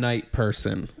like a night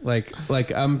person. Like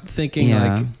I'm thinking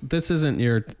Yeah. like this isn't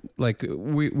your like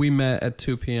we met at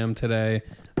 2 p.m. today.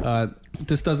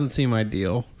 This doesn't seem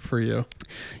ideal for you.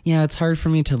 Yeah, it's hard for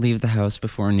me to leave the house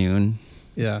before noon.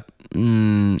 Yeah.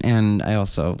 And I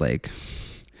also like,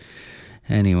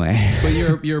 anyway. But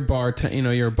you're you're a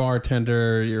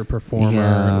bartender, you're a performer.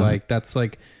 Yeah. Like that's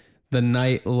like the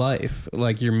night life.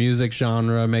 Like your music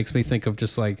genre makes me think of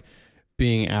just like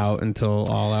being out until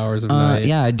all hours of night.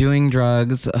 Yeah, doing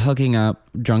drugs, hooking up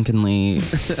drunkenly,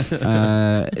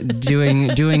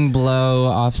 doing blow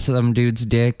off some dude's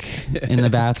dick in the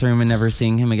bathroom and never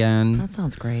seeing him again. That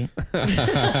sounds great.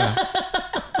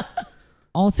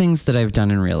 All things that I've done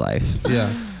in real life.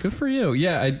 Yeah, good for you.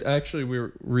 Yeah, we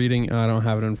were reading. I don't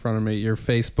have it in front of me. Your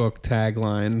Facebook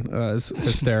tagline is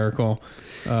hysterical.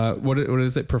 What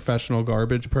is it? Professional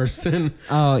garbage person.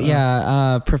 Oh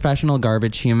yeah, professional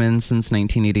garbage human since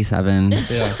 1987.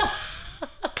 Yeah.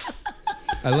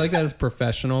 I like that as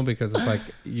professional because it's like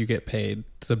you get paid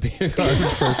to be a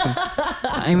garbage person.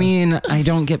 I mean, I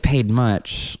don't get paid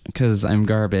much because I'm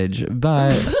garbage,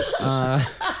 but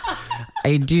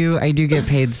I do get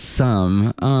paid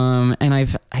some. And I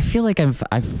feel like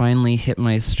I've finally hit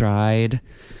my stride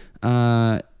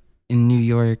in New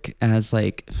York as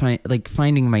like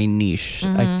finding my niche.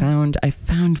 Mm-hmm. I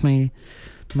found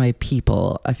my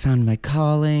people. I found my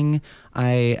calling.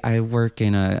 I work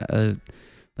in a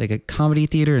comedy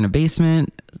theater in a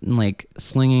basement, like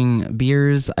slinging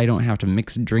beers. I don't have to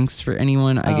mix drinks for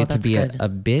anyone. I get to that's be good. a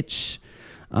bitch.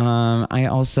 I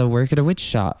also work at a witch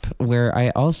shop where I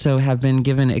also have been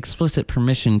given explicit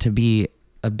permission to be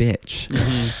a bitch.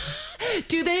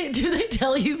 Do they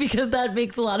tell you? Because that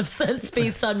makes a lot of sense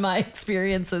based on my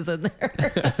experiences in there.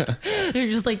 They're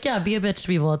just like, yeah, be a bitch to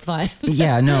people. It's fine.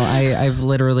 Yeah, no, I've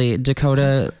literally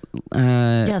Dakota.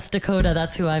 Yes, Dakota.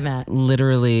 That's who I'm at.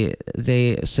 Literally,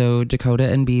 Dakota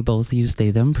and B both use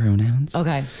they them pronouns.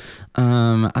 Okay.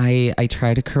 I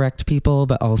try to correct people,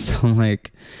 but also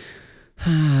like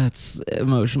it's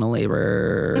emotional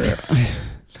labor.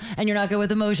 And you're not good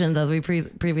with emotions, as we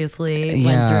previously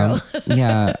Yeah, went through.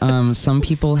 yeah. Some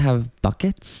people have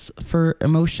buckets for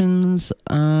emotions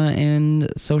and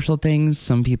social things.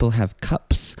 Some people have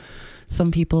cups.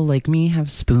 Some people, like me, have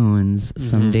spoons.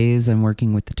 Some days I'm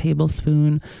working with the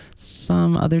tablespoon.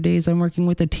 Some other days I'm working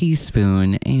with a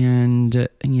teaspoon. And,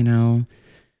 you know,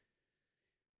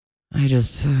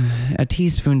 a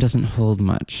teaspoon doesn't hold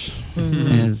much,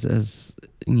 as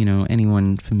you know,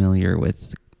 anyone familiar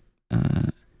with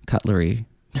cutlery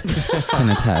can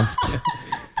attest.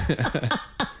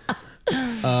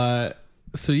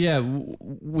 So yeah,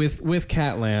 with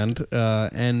Catland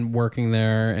and working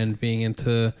there and being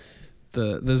into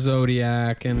the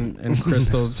zodiac and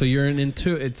crystals, so you're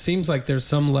it seems like there's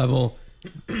some level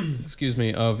excuse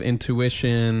me, of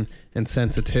intuition and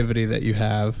sensitivity that you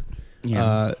have.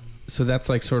 Yeah. So that's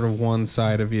like sort of one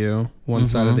side of you, one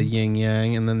side of the yin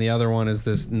yang, and then the other one is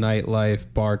this nightlife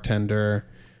bartender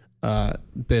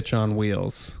bitch on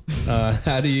wheels.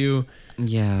 How do you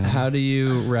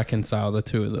reconcile the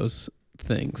two of those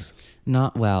things?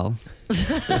 Not well.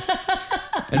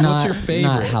 And what's your favorite?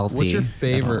 Not healthy. What's your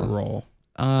favorite role?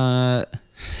 My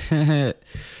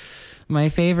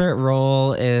favorite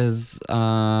role is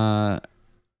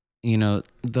you know,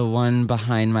 the one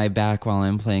behind my back while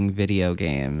I'm playing video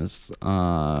games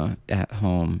at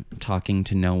home, talking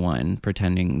to no one,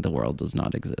 pretending the world does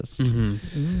not exist.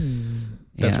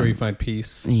 That's where you find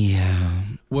peace. Yeah.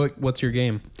 What's your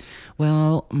game?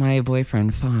 Well, my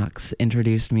boyfriend Fox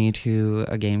introduced me to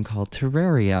a game called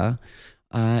Terraria.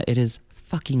 It is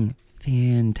fucking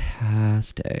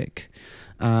fantastic.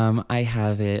 I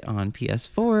have it on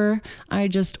PS4. I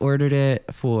just ordered it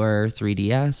for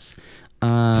 3DS.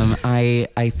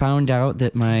 I found out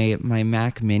that my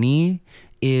Mac Mini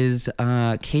is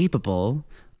capable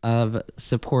of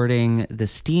supporting the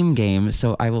Steam game,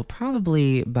 so I will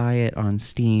probably buy it on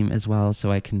Steam as well, so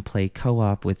I can play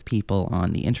co-op with people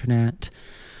on the internet.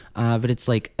 But it's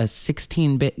like a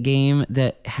 16-bit game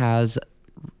that has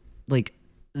like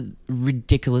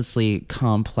ridiculously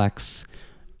complex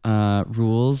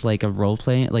rules, like a role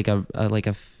play, like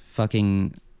a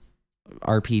fucking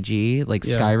RPG, like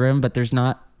Skyrim, but there's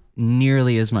not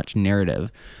nearly as much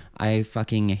narrative. I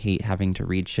fucking hate having to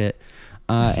read shit.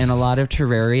 And a lot of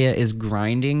Terraria is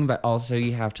grinding, but also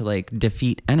you have to like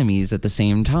defeat enemies at the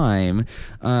same time.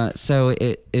 So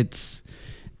it's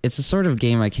a sort of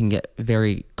game I can get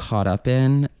very caught up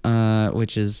in,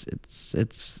 which is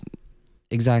it's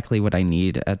exactly what I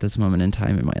need at this moment in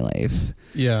time in my life.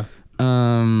 Yeah.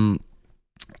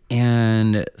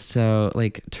 And so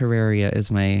like Terraria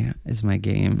is my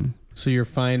game. So you're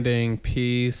finding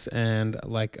peace and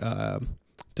like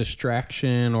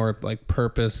distraction or like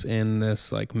purpose in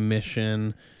this like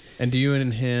mission. And do you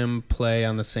and him play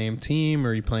on the same team, or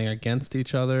are you playing against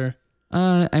each other?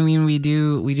 I mean, we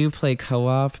do play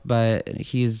co-op, but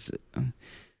he's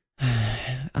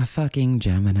a fucking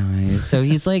Gemini. So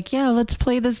he's like, yeah, let's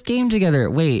play this game together.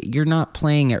 Wait, you're not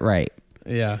playing it right.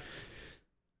 Yeah.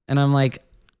 And I'm like,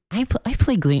 I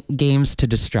play games to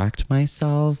distract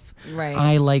myself. Right.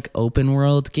 I like open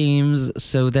world games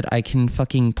so that I can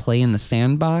fucking play in the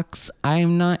sandbox.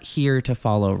 I'm not here to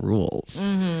follow rules.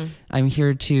 I'm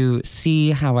here to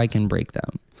see how I can break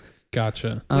them.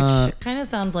 Gotcha. Which kind of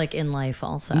sounds like in life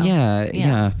also.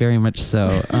 Yeah, very much so.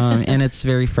 And it's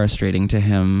very frustrating to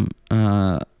him,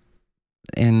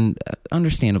 and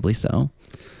understandably so.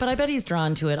 But I bet he's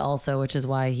drawn to it also, which is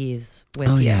why he's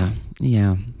with you.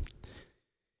 Yeah.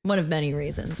 One of many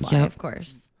reasons why, Yep. of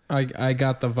course. I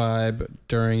got the vibe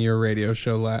during your radio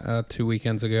show 2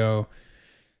 weekends ago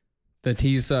that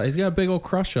he's got a big old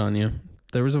crush on you.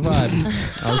 There was a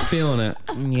vibe. I was feeling it.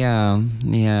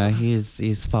 Yeah.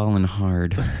 He's fallen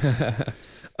hard.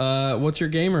 What's your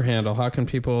gamer handle? How can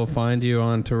people find you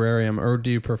on Terrarium, or do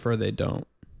you prefer they don't?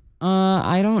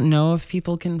 I don't know if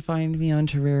people can find me on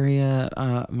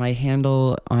Terraria. My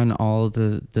handle on all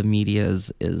the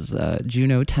medias is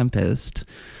Juno Tempest.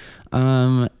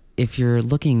 If you're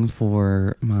looking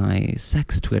for my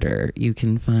sex Twitter, you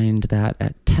can find that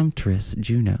at Temptress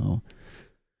Juno.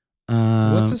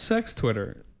 What's a sex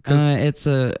Twitter? It's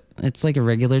like a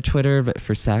regular Twitter, but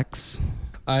for sex.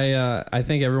 I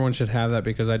think everyone should have that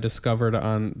because I discovered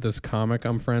on this comic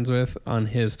I'm friends with on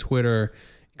his Twitter,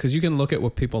 because you can look at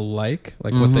what people like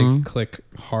what they click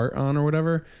heart on or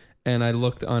whatever. And I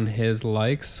looked on his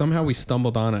likes. Somehow we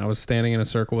stumbled on it. I was standing in a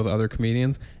circle with other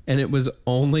comedians, and it was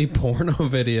only porno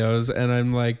videos. And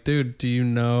I'm like, dude, do you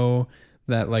know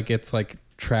that like it's like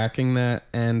tracking that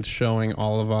and showing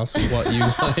all of us what you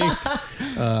liked?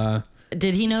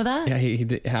 Did he know that? Yeah, he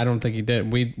did. I don't think he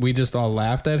did. We just all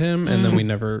laughed at him, and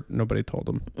then nobody told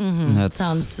him. That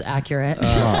Sounds accurate.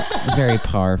 very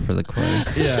par for the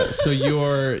course. Yeah. So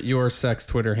your sex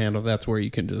Twitter handle, that's where you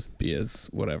can just be as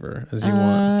whatever as you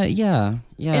want. Yeah.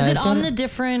 Is it I've on got the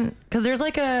different? Because there's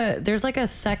like a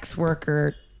sex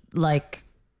worker like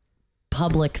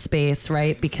public space,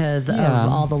 right? Because of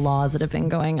all the laws that have been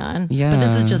going on. Yeah. But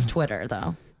this is just Twitter,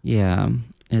 though. Yeah,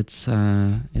 it's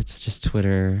just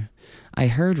Twitter. I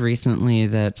heard recently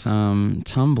that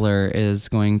Tumblr is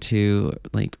going to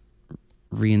like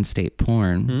reinstate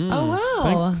porn. Oh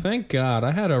wow! Thank God.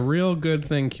 I had a real good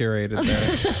thing curated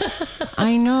there.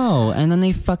 I know, and then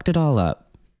they fucked it all up.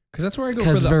 Because that's where I go for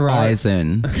Because the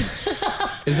Verizon.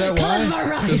 Is that why?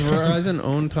 'Cause Does Verizon. Verizon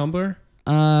own Tumblr?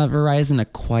 Verizon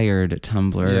acquired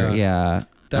Tumblr. Yeah.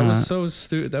 That was so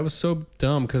stupid. That was so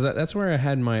dumb because that's where I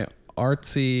had my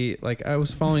artsy, like I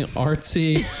was following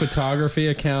artsy photography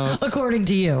accounts. According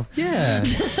to you. Yeah.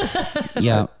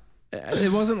 Yeah.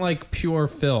 It wasn't like pure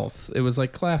filth. It was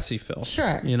like classy filth.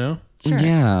 Sure. You know? Sure.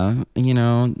 Yeah. You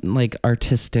know, like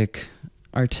artistic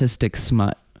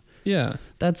smut. Yeah.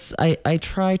 That's I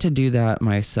try to do that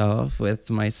myself with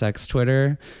my sex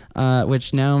Twitter,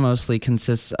 which now mostly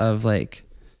consists of like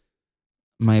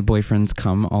my boyfriend's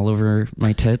cum all over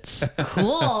my tits.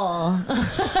 Cool.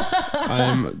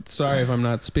 I'm sorry if I'm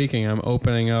not speaking. I'm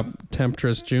opening up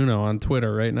Temptress Juno on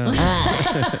Twitter right now.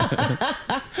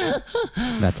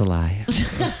 That's a lie.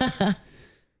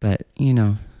 But, you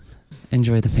know,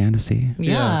 enjoy the fantasy.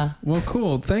 Yeah. Well,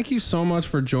 cool. Thank you so much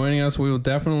for joining us. We will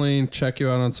definitely check you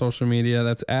out on social media.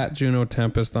 That's at Juno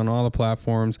Tempest on all the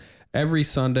platforms. Every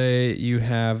Sunday, you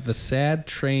have the Sad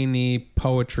Trainee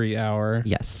Poetry Hour.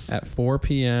 Yes. At 4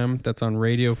 p.m. That's on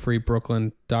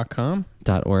radiofreebrooklyn.com.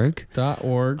 .org.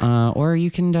 .org. Or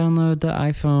you can download the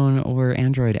iPhone or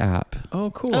Android app.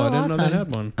 Oh, cool. Oh, I didn't know they awesome.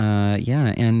 had one.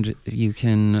 Yeah, and you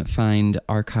can find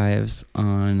archives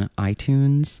on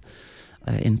iTunes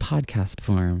in podcast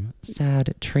form.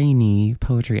 Sad Trainee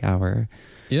Poetry Hour.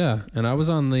 Yeah. And I was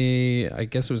on I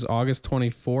guess it was August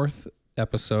 24th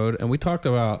episode, and we talked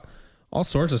about all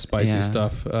sorts of spicy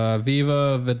stuff.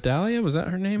 Viva Vidalia, was that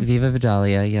her name? Viva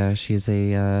Vidalia, yeah, she's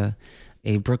a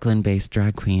Brooklyn-based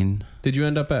drag queen. Did you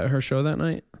end up at her show that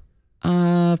night?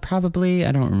 Probably.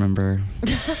 I don't remember.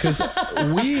 Because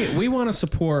we want to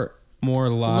support more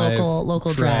live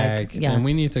Local drag, yes. and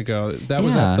we need to go. That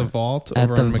was at the Vault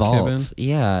over at the on McKibben. Vault,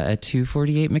 yeah, at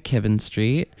 248 McKibben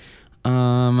Street.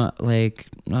 Like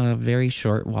a very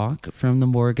short walk from the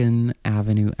Morgan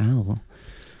Avenue L.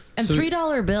 And So-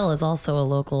 $3 Bill is also a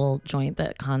local joint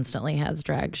that constantly has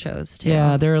drag shows too.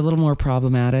 Yeah, they're a little more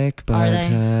problematic, but Are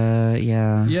they?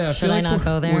 yeah. Yeah, I Should feel I like not we're,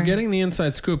 go there? we're getting the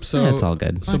inside scoop. So Yeah, it's all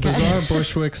good. So Okay. Bizarre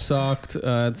Bushwick sucked.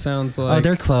 It sounds like Oh,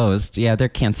 they're closed. Yeah, they're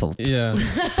canceled. yeah,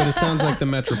 but it sounds like the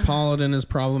Metropolitan is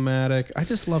problematic. I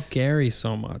just love Gary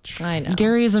so much. I know.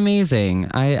 Gary is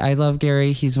amazing. I love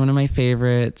Gary. He's one of my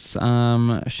favorites.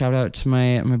 Shout out to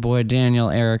my boy Daniel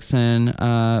Erickson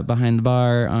behind the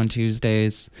bar on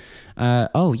Tuesdays.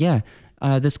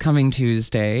 This coming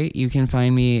Tuesday, you can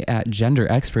find me at Gender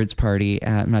Experts Party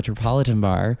at Metropolitan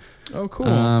Bar. Oh, cool.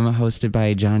 Hosted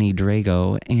by Johnny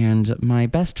Drago and my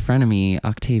best frenemy,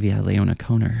 Octavia Leona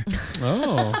Koner.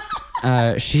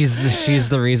 Oh, She's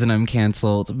the reason I'm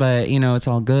canceled, but you know, it's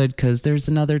all good because there's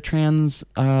another trans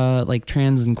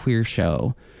and queer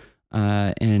show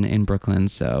in Brooklyn.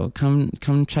 So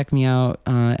come check me out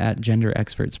at Gender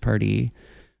Experts Party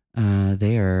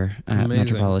there at Amazing.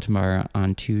 Metropolitan Bar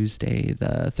on Tuesday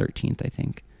the 13th, I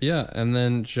think. yeah. And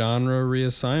then Genre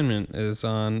Reassignment is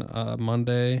on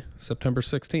Monday, September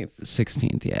 16th.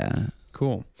 16th, yeah.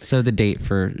 Cool. So the date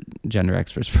for Gender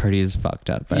Experts Party is fucked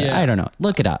up, but Yeah. I don't know.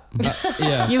 Look it up.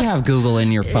 Yeah. You have Google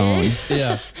in your phone.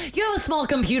 Yeah. You have a small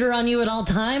computer on you at all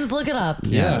times. Look it up.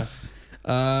 Yes.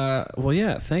 Well,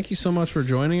 yeah. Thank you so much for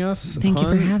joining us. Thank you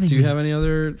for Hun, having Do you me. have any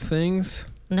other things?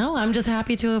 No, I'm just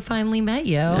happy to have finally met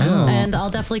you. Yeah. And I'll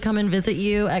definitely come and visit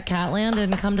you at Catland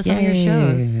and come to some of your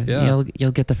shows. Yeah.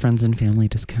 You'll get the friends and family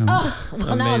discount. Well, now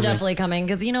I'm Amazing. definitely coming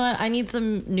because you know what? I need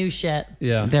some new shit.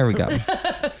 Yeah. There we go.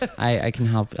 I can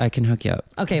help. I can hook you up.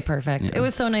 Okay, perfect. Yeah. It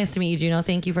was so nice to meet you, Juno.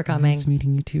 Thank you for coming. Nice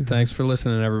meeting you too. Thanks for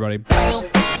listening, everybody.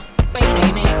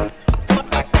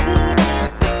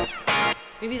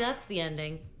 Maybe that's the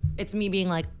ending. It's me being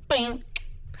like, bing,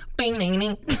 bing, bing,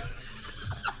 bing.